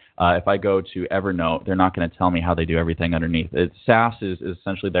 If I go to Evernote, they're not going to tell me how they do everything underneath. SaaS is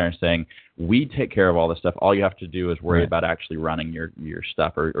essentially there saying, we take care of all this stuff. All you have to do is worry about actually running your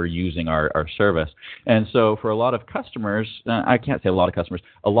stuff or using our service. And so for a lot of customers, I can't say a lot of customers,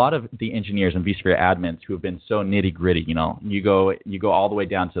 a lot of the engineers and vSphere admins who have been so nitty-gritty, you go all the way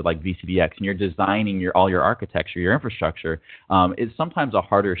down to like VCDX and you're designing all your architecture, your infrastructure. It's sometimes a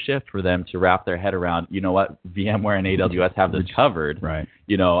harder shift for them to wrap their head around, VMware and AWS have this covered. Right.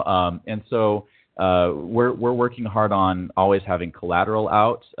 And so we're working hard on always having collateral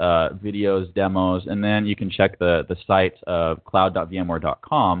out, videos, demos, and then you can check the site of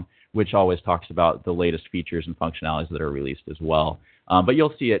cloud.vmware.com, which always talks about the latest features and functionalities that are released as well. But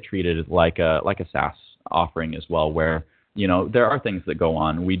you'll see it treated like a SaaS offering as well, where there are things that go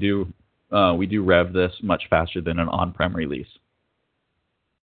on. We do rev this much faster than an on-prem release.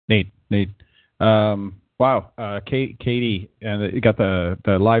 Neat. Wow, Katie, and you got the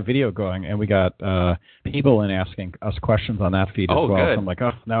live video going, and we got people asking us questions on that feed as well. Good. So I'm like,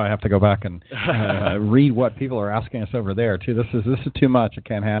 now I have to go back and read what people are asking us over there too. This is too much. I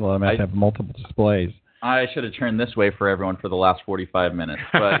can't handle it. I have to have multiple displays. I should have turned this way for everyone for the last 45 minutes,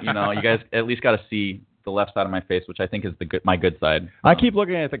 but you guys at least got to see the left side of my face, which I think is my good side. I keep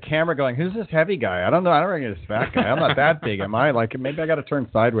looking at the camera going, who's this heavy guy? I don't know. I don't reckon it's fat guy. I'm not that big, am I? Like, maybe I got to turn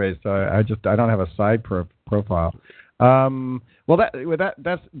sideways, so I don't have a side profile. Well,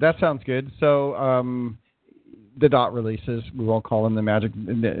 that sounds good. So the dot releases, we won't call them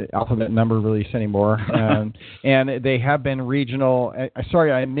the alphabet number release anymore, and they have been regional.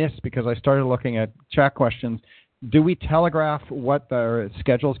 Sorry, I missed because I started looking at chat questions. Do we telegraph what the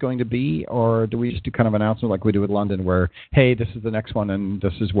schedule is going to be, or do we just do kind of an announcement like we do with London where, hey, this is the next one and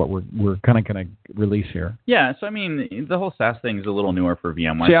this is what we're kind of going to release here? Yeah, so I mean, the whole SaaS thing is a little newer for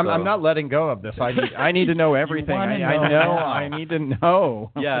VMware. See, I'm not letting go of this. I need to know everything. I need to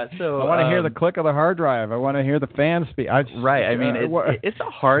know. Yeah, so I want to hear the click of the hard drive. I want to hear the fan speed. Right. I mean, it's a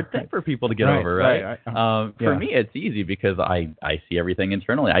hard thing for people to get over, right? For me, it's easy because I see everything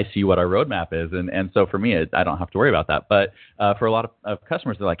internally. I see what our roadmap is, and so for me, I don't have to worry about that. But for a lot of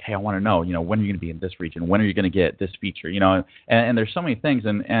customers, they're like, hey, I want to know, when are you going to be in this region? When are you going to get this feature? And there's so many things,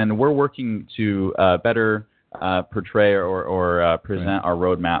 and we're working to better portray or present our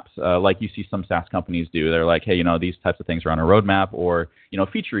roadmaps like you see some SaaS companies do. They're like, hey, these types of things are on a roadmap, or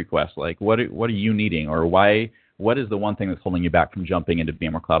feature requests, like what are you needing, or what is the one thing that's holding you back from jumping into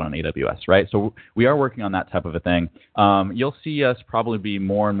VMware Cloud on AWS, right? So we are working on that type of a thing. You'll see us probably be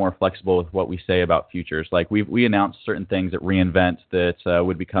more and more flexible with what we say about futures. Like we announced certain things at reInvent that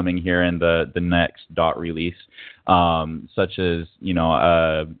would be coming here in the next dot release, such as,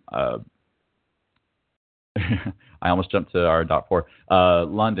 I almost jumped to our .4,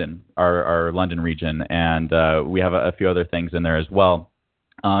 London, our London region, and we have a few other things in there as well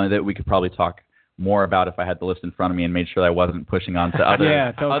that we could probably talk more about if I had the list in front of me and made sure I wasn't pushing on to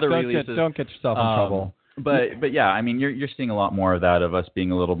other releases. Don't get yourself in trouble. But yeah, I mean, you're seeing a lot more of that, of us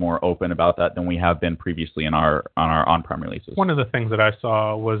being a little more open about that than we have been previously on our on-prem releases. One of the things that I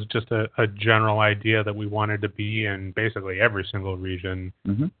saw was just a general idea that we wanted to be in basically every single region.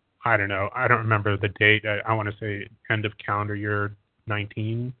 Mm-hmm. I don't know. I don't remember the date. I want to say end of calendar year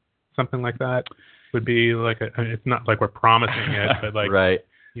 19, something like that. Would be like it's not like we're promising it, but like right.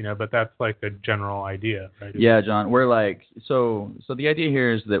 But that's like the general idea, right? Yeah, John, we're like, so the idea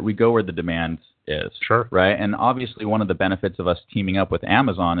here is that we go where the demand is. Sure. Right? And obviously one of the benefits of us teaming up with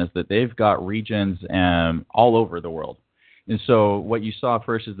Amazon is that they've got regions all over the world. And so what you saw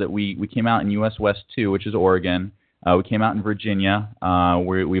first is that we came out in US West 2, which is Oregon. We came out in Virginia.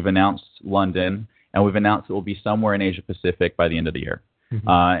 We've announced London, and we've announced it will be somewhere in Asia Pacific by the end of the year. Mm-hmm.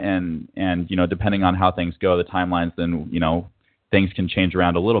 And depending on how things go, the timelines, then, things can change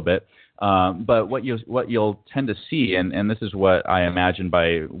around a little bit. But what you'll tend to see, and this is what I imagine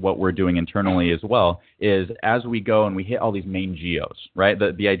by what we're doing internally as well, is as we go and we hit all these main geos, right?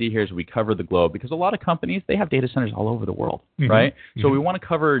 The idea here is we cover the globe, because a lot of companies, they have data centers all over the world, mm-hmm. right? Mm-hmm. So we want to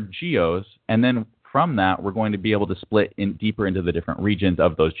cover geos, and then from that, we're going to be able to split in deeper into the different regions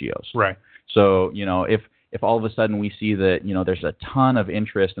of those geos. Right. So, if all of a sudden we see that, there's a ton of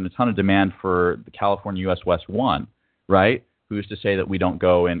interest and a ton of demand for the California US West 1, right? Who's to say that we don't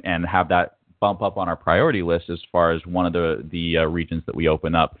go and have that bump up on our priority list as far as one of the regions that we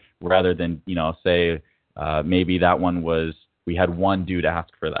open up, rather than, say maybe that one was we had one dude ask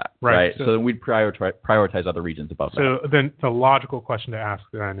for that, Right. right? So then we'd prioritize other regions above that. So then the logical question to ask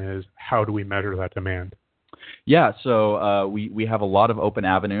then is, how do we measure that demand? Yeah, so we have a lot of open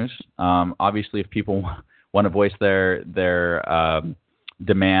avenues. Obviously, if people want to voice their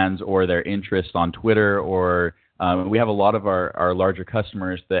demands or their interest on Twitter, or we have a lot of our larger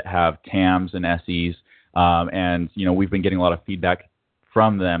customers that have TAMs and SEs, and we've been getting a lot of feedback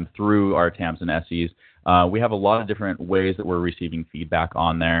from them through our TAMs and SEs. We have a lot of different ways that we're receiving feedback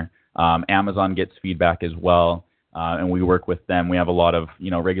on there. Amazon gets feedback as well, and we work with them. We have a lot of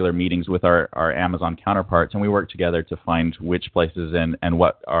regular meetings with our Amazon counterparts, and we work together to find which places and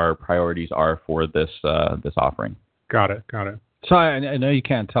what our priorities are for this offering. Got it. So I know you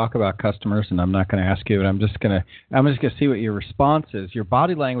can't talk about customers, and I'm not going to ask you, but I'm just going to see what your response is. Your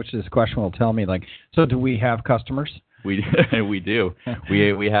body language to this question will tell me, so do we have customers? We do.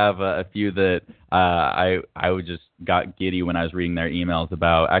 We have a few that I just got giddy when I was reading their emails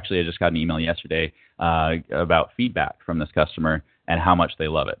about. Actually, I just got an email yesterday about feedback from this customer and how much they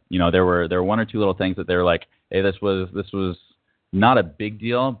love it. There were one or two little things that they were like, hey, this was not a big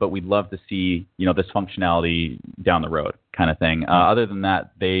deal, but we'd love to see this functionality down the road, kind of thing. Other than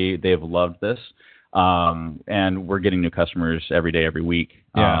that, they've loved this. And we're getting new customers every day, every week.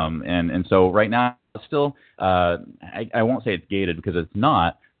 Yeah. And so right now, still, I won't say it's gated because it's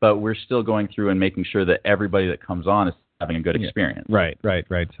not, but we're still going through and making sure that everybody that comes on is having a good experience. Right.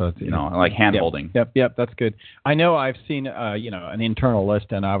 So it's, like hand-holding. Yep, that's good. I know I've seen, an internal list,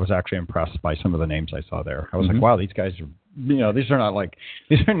 and I was actually impressed by some of the names I saw there. I was like, wow, these guys are, these are not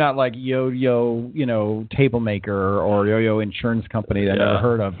like Yo-Yo, table maker or Yo-Yo insurance company that I've never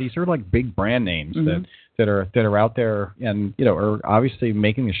heard of. These are like big brand names that are out there and are obviously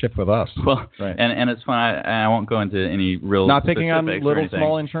making the shift with us. Well, right. and it's fun. I won't go into any real not picking on specifics little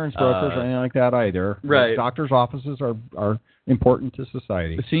small insurance brokers or anything like that either. Right. Doctors' offices are important to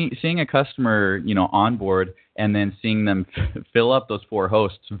society. Seeing a customer, on board and then seeing them fill up those 4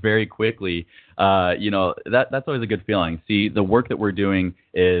 hosts very quickly, that's always a good feeling. See, the work that we're doing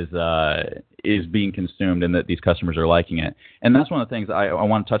is being consumed and that these customers are liking it. And that's one of the things I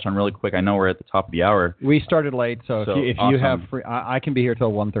want to touch on really quick. I know we're at the top of the hour. We started late, so if awesome. you have free, I can be here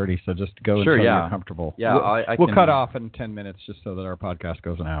till 1:30, so just go until you're comfortable. Yeah, we'll cut off in 10 minutes just so that our podcast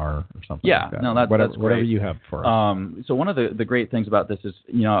goes an hour or something. Yeah, like that. no, that's whatever great. you have for us. So one of the great things about this is,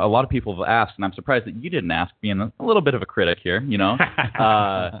 a lot of people have asked, and I'm surprised that you didn't ask, being a little bit of a critic here, is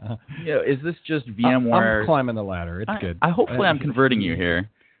this just VMware? I'm climbing the ladder. It's good. Hopefully I'm converting you here.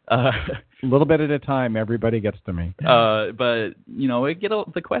 A little bit at a time. Everybody gets to me. But, we get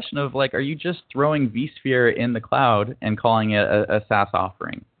the question of, are you just throwing vSphere in the cloud and calling it a SaaS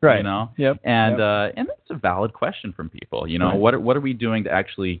offering? Right. Yep. And that's a valid question from people. Right. What are we doing to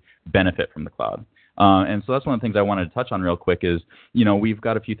actually benefit from the cloud? And so that's one of the things I wanted to touch on real quick is, we've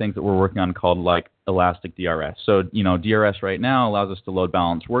got a few things that we're working on called Elastic DRS. So, DRS right now allows us to load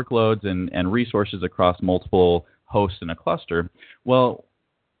balance workloads and resources across multiple hosts in a cluster. Well,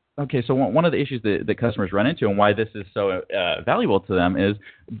 okay, so one of the issues that customers run into and why this is so valuable to them is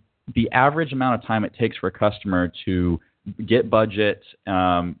the average amount of time it takes for a customer to get budget,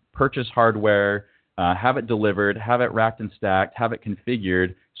 purchase hardware, have it delivered, have it racked and stacked, have it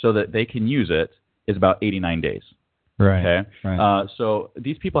configured so that they can use it is about 89 days. Right. Okay. Right. So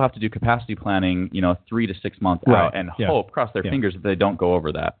these people have to do capacity planning, 3 to 6 months out, and cross their fingers that they don't go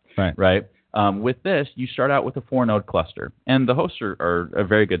over that. Right. Right. With this, you start out with a 4-node cluster, and the hosts are a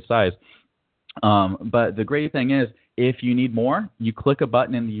very good size. But the great thing is, if you need more, you click a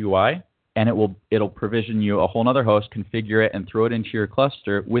button in the UI, and it'll provision you a whole other host, configure it, and throw it into your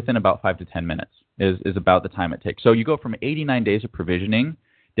cluster within about 5 to 10 minutes is about the time it takes. So you go from 89 days of provisioning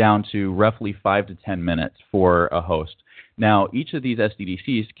down to roughly 5 to 10 minutes for a host. Now, each of these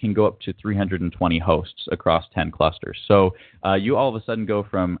SDDCs can go up to 320 hosts across 10 clusters. So you all of a sudden go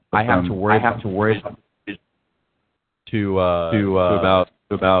from I have to worry to about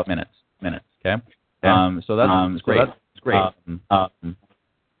minutes. Okay. So that's great. That's great.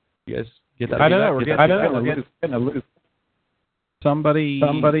 You guys get that? I don't know. We're getting a loop. Somebody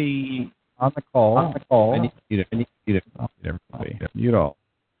on the call. I need to mute everybody. Mute all.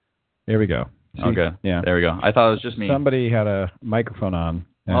 There we go. See? Okay. Yeah. There we go. I thought it was just me. Somebody had a microphone on.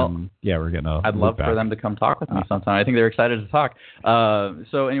 And we're getting a I'd love for them to come talk with me sometime. I think they're excited to talk.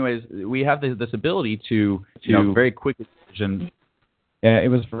 So anyways, we have this ability to very quickly decision. Yeah, it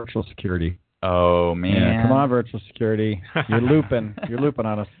was virtual security. Oh man! Yeah, come on, virtual security. You're looping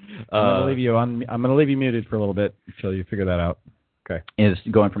on us. I'm gonna leave you muted for a little bit until you figure that out. Okay. Is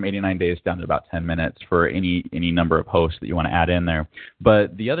going from 89 days down to about 10 minutes for any number of hosts that you want to add in there.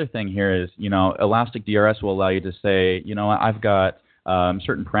 But the other thing here is, Elastic DRS will allow you to say, I've got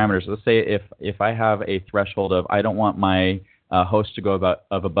certain parameters. Let's say if I have a threshold of I don't want my host to go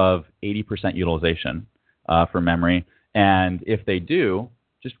above 80% utilization for memory, and if they do,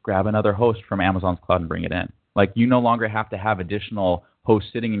 just grab another host from Amazon's cloud and bring it in. Like, you no longer have to have additional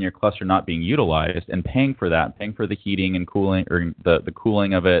hosts sitting in your cluster not being utilized and paying for that, paying for the heating and cooling, or the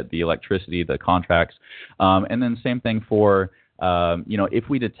cooling of it, the electricity, the contracts. And then same thing for, if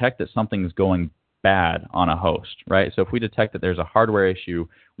we detect that something's going bad on a host, right? So if we detect that there's a hardware issue,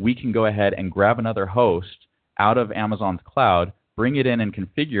 we can go ahead and grab another host out of Amazon's cloud, bring it in and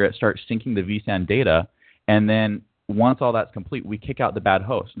configure it, start syncing the vSAN data, and then once all that's complete, we kick out the bad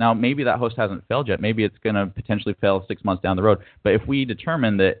host. Now, maybe that host hasn't failed yet. Maybe it's going to potentially fail 6 months down the road. But if we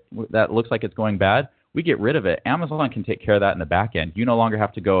determine that looks like it's going bad, we get rid of it. Amazon can take care of that in the back end. You no longer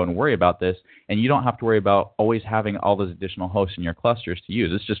have to go and worry about this, and you don't have to worry about always having all those additional hosts in your clusters to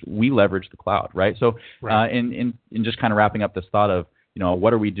use. It's just we leverage the cloud, right? So in just kind of wrapping up this thought of,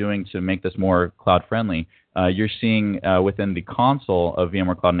 what are we doing to make this more cloud-friendly, you're seeing within the console of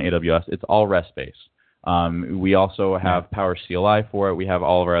VMware Cloud and AWS, it's all REST-based. We also have Power CLI for it. We have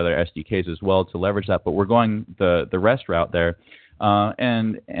all of our other SDKs as well to leverage that, but we're going the REST route there,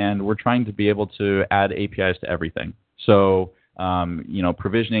 and we're trying to be able to add APIs to everything. So,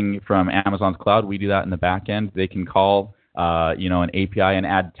 provisioning from Amazon's cloud, we do that in the back end. They can call, an API and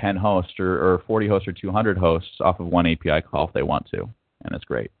add 10 hosts or 40 hosts or 200 hosts off of one API call if they want to, and it's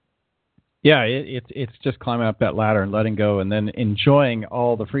great. Yeah, it's just climbing up that ladder and letting go, and then enjoying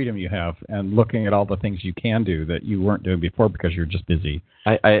all the freedom you have and looking at all the things you can do that you weren't doing before because you're just busy.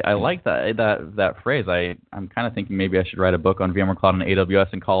 I like that phrase. I'm kind of thinking maybe I should write a book on VMware Cloud and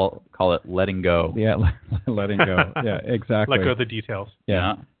AWS and call it letting go. Yeah, letting go. Yeah, exactly. Let go of the details.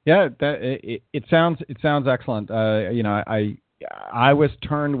 Yeah. It sounds excellent. I was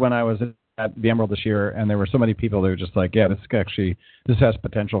turned when I was at VMworld this year, and there were so many people that were just like, this has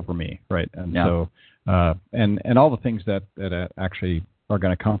potential for me, right? And so, and all the things that actually are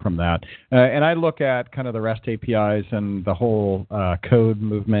going to come from that. And I look at kind of the REST APIs and the whole code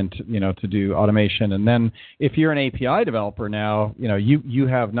movement, to do automation. And then if you're an API developer now, you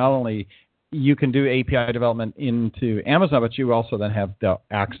have not only you can do API development into Amazon, but you also then have the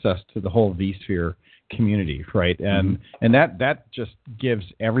access to the whole vSphere community, right? And that just gives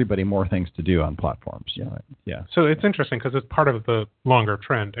everybody more things to do on platforms. Yeah. So it's interesting because it's part of the longer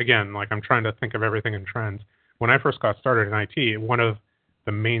trend. Again, like I'm trying to think of everything in trends. When I first got started in IT, one of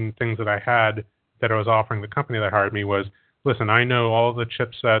the main things that I had that I was offering the company that hired me was, listen, I know all the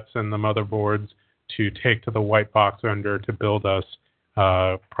chipsets and the motherboards to take to the white box vendor to build us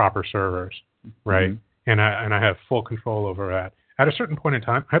proper servers, right? Mm-hmm. And I have full control over that. At a certain point in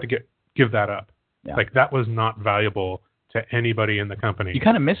time, I had to give that up. Yeah. Like that was not valuable to anybody in the company. You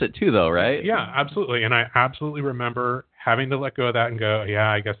kind of miss it too, though, right? Yeah, absolutely. And I absolutely remember having to let go of that and go,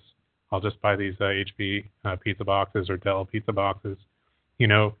 I guess I'll just buy these HP pizza boxes or Dell pizza boxes,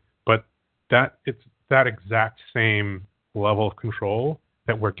 But it's that exact same level of control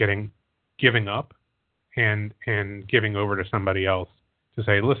that we're giving up and giving over to somebody else to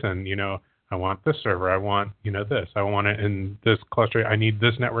say, listen, I want this server, I want this, I want it in this cluster, I need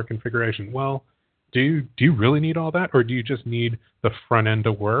this network configuration. Well, do you really need all that, or do you just need the front end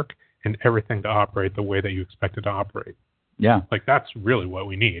to work and everything to operate the way that you expect it to operate? Yeah. Like that's really what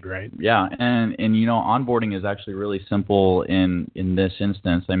we need, right? Yeah, and onboarding is actually really simple in this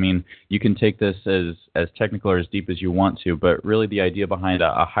instance. I mean, you can take this as technical or as deep as you want to, but really the idea behind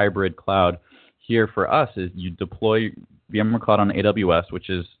a hybrid cloud here for us is you deploy VMware Cloud on AWS, which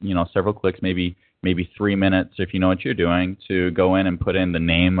is, several clicks, maybe 3 minutes if you know what you're doing, to go in and put in the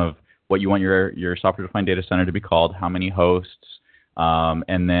name of what you want your software-defined data center to be called, how many hosts,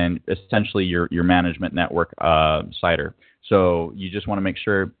 and then essentially your management network CIDR. So you just want to make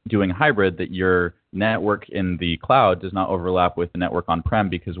sure doing hybrid that your network in the cloud does not overlap with the network on-prem,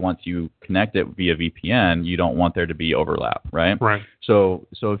 because once you connect it via VPN, you don't want there to be overlap, right? Right. So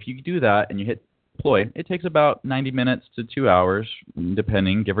if you do that and you hit deploy, it takes about 90 minutes to 2 hours,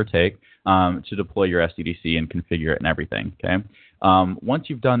 depending, give or take, to deploy your SDDC and configure it and everything, okay? Once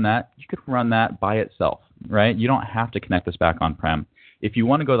you've done that, you could run that by itself, right? You don't have to connect this back on-prem. If you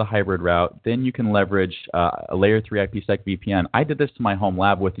want to go the hybrid route, then you can leverage a layer 3 IPsec VPN. I did this to my home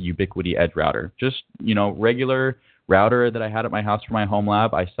lab with the Ubiquiti Edge router. Just, regular router that I had at my house for my home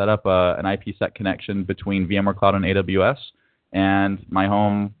lab. I set up an IPsec connection between VMware Cloud and AWS and my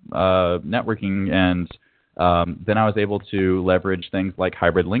home networking, and then I was able to leverage things like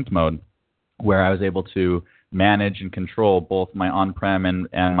hybrid linked mode, where I was able to manage and control both my on-prem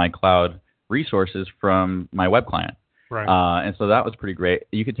and my cloud resources from my web client. Right. And so that was pretty great.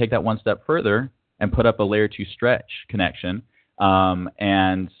 You could take that one step further and put up a layer 2 stretch connection,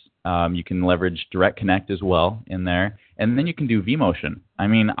 and you can leverage Direct Connect as well in there. And then you can do vMotion. I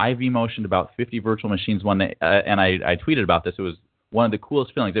mean, I vMotioned about 50 virtual machines one day, and I tweeted about this. It was one of the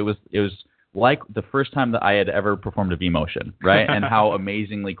coolest feelings. It was like the first time that I had ever performed a vMotion, right? And how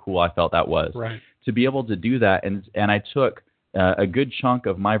amazingly cool I felt that was. Right. To be able to do that, and I took a good chunk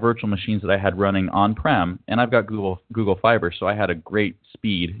of my virtual machines that I had running on-prem, and I've got Google Fiber, so I had a great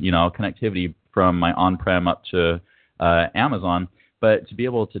speed, connectivity from my on-prem up to Amazon. But to be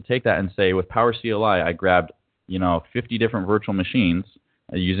able to take that and say, with Power CLI, I grabbed 50 different virtual machines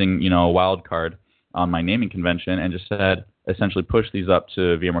using a wildcard on my naming convention, and just said essentially push these up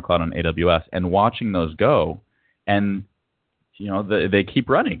to VMware Cloud on AWS, and watching those go, and they keep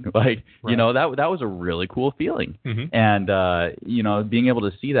running. Like, right. That was a really cool feeling. Mm-hmm. And, being able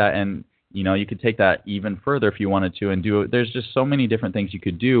to see that, and, you could take that even further if you wanted to and do it. There's just so many different things you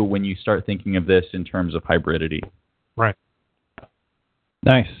could do when you start thinking of this in terms of hybridity. Right.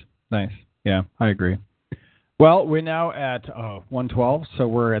 Nice. Yeah, I agree. Well, we're now at 1:12, so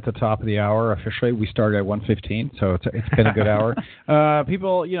we're at the top of the hour officially. We started at 1:15, so it's been a good hour.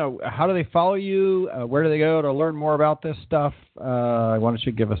 People, how do they follow you? Where do they go to learn more about this stuff? Why don't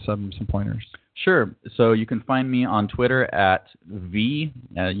you give us some pointers? Sure. So you can find me on Twitter at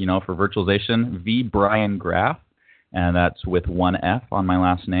for virtualization, Brian Graf, and that's with one F on my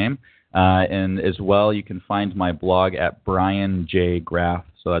last name. And as well, you can find my blog at Brian J. Graf,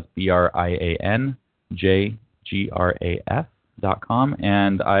 so that's BrianJGraf.com,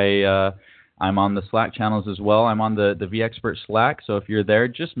 and I'm on the Slack channels as well. I'm on the vExpert Slack, so if you're there,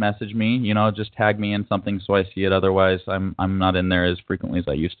 just message me. Just tag me in something so I see it. Otherwise, I'm not in there as frequently as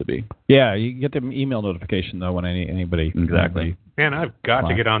I used to be. Yeah, you get the email notification though when anybody. Exactly. Man, I've got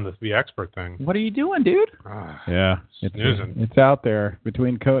to get on this vExpert thing. What are you doing, dude? Yeah, it's out there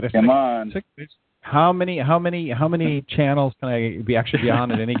between code. Come on. How many channels can I actually be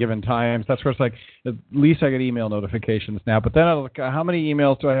on at any given time? So that's where it's like, at least I get email notifications now. But then I look, how many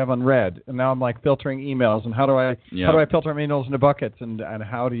emails do I have unread? And now I'm like filtering emails, and how do I filter my emails into buckets, and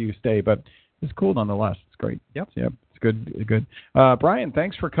how do you stay? But it's cool nonetheless. It's great. Yep. It's good. Brian,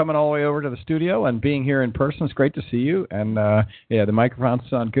 thanks for coming all the way over to the studio and being here in person. It's great to see you. And the microphones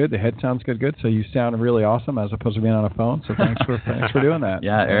sound good. The head sounds good. So you sound really awesome as opposed to being on a phone. So thanks for doing that.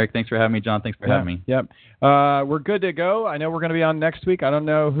 Yeah, Eric, thanks for having me. John, thanks for having me. Yep. We're good to go. I know we're going to be on next week. I don't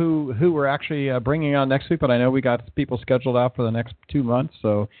know who we're actually bringing on next week, but I know we got people scheduled out for the next 2 months.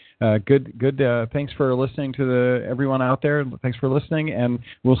 So good. Thanks for listening to everyone out there. Thanks for listening, and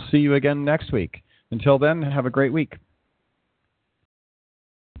we'll see you again next week. Until then, have a great week.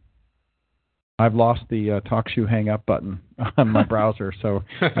 I've lost the TalkShoe hang up button on my browser, so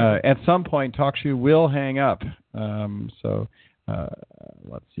at some point TalkShoe will hang up. Let's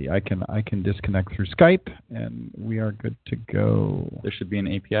see. I can disconnect through Skype, and we are good to go. There should be an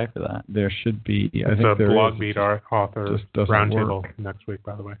API for that. There should be. It's a BlogBeat author roundtable next week,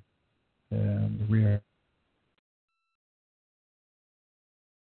 by the way. And we are.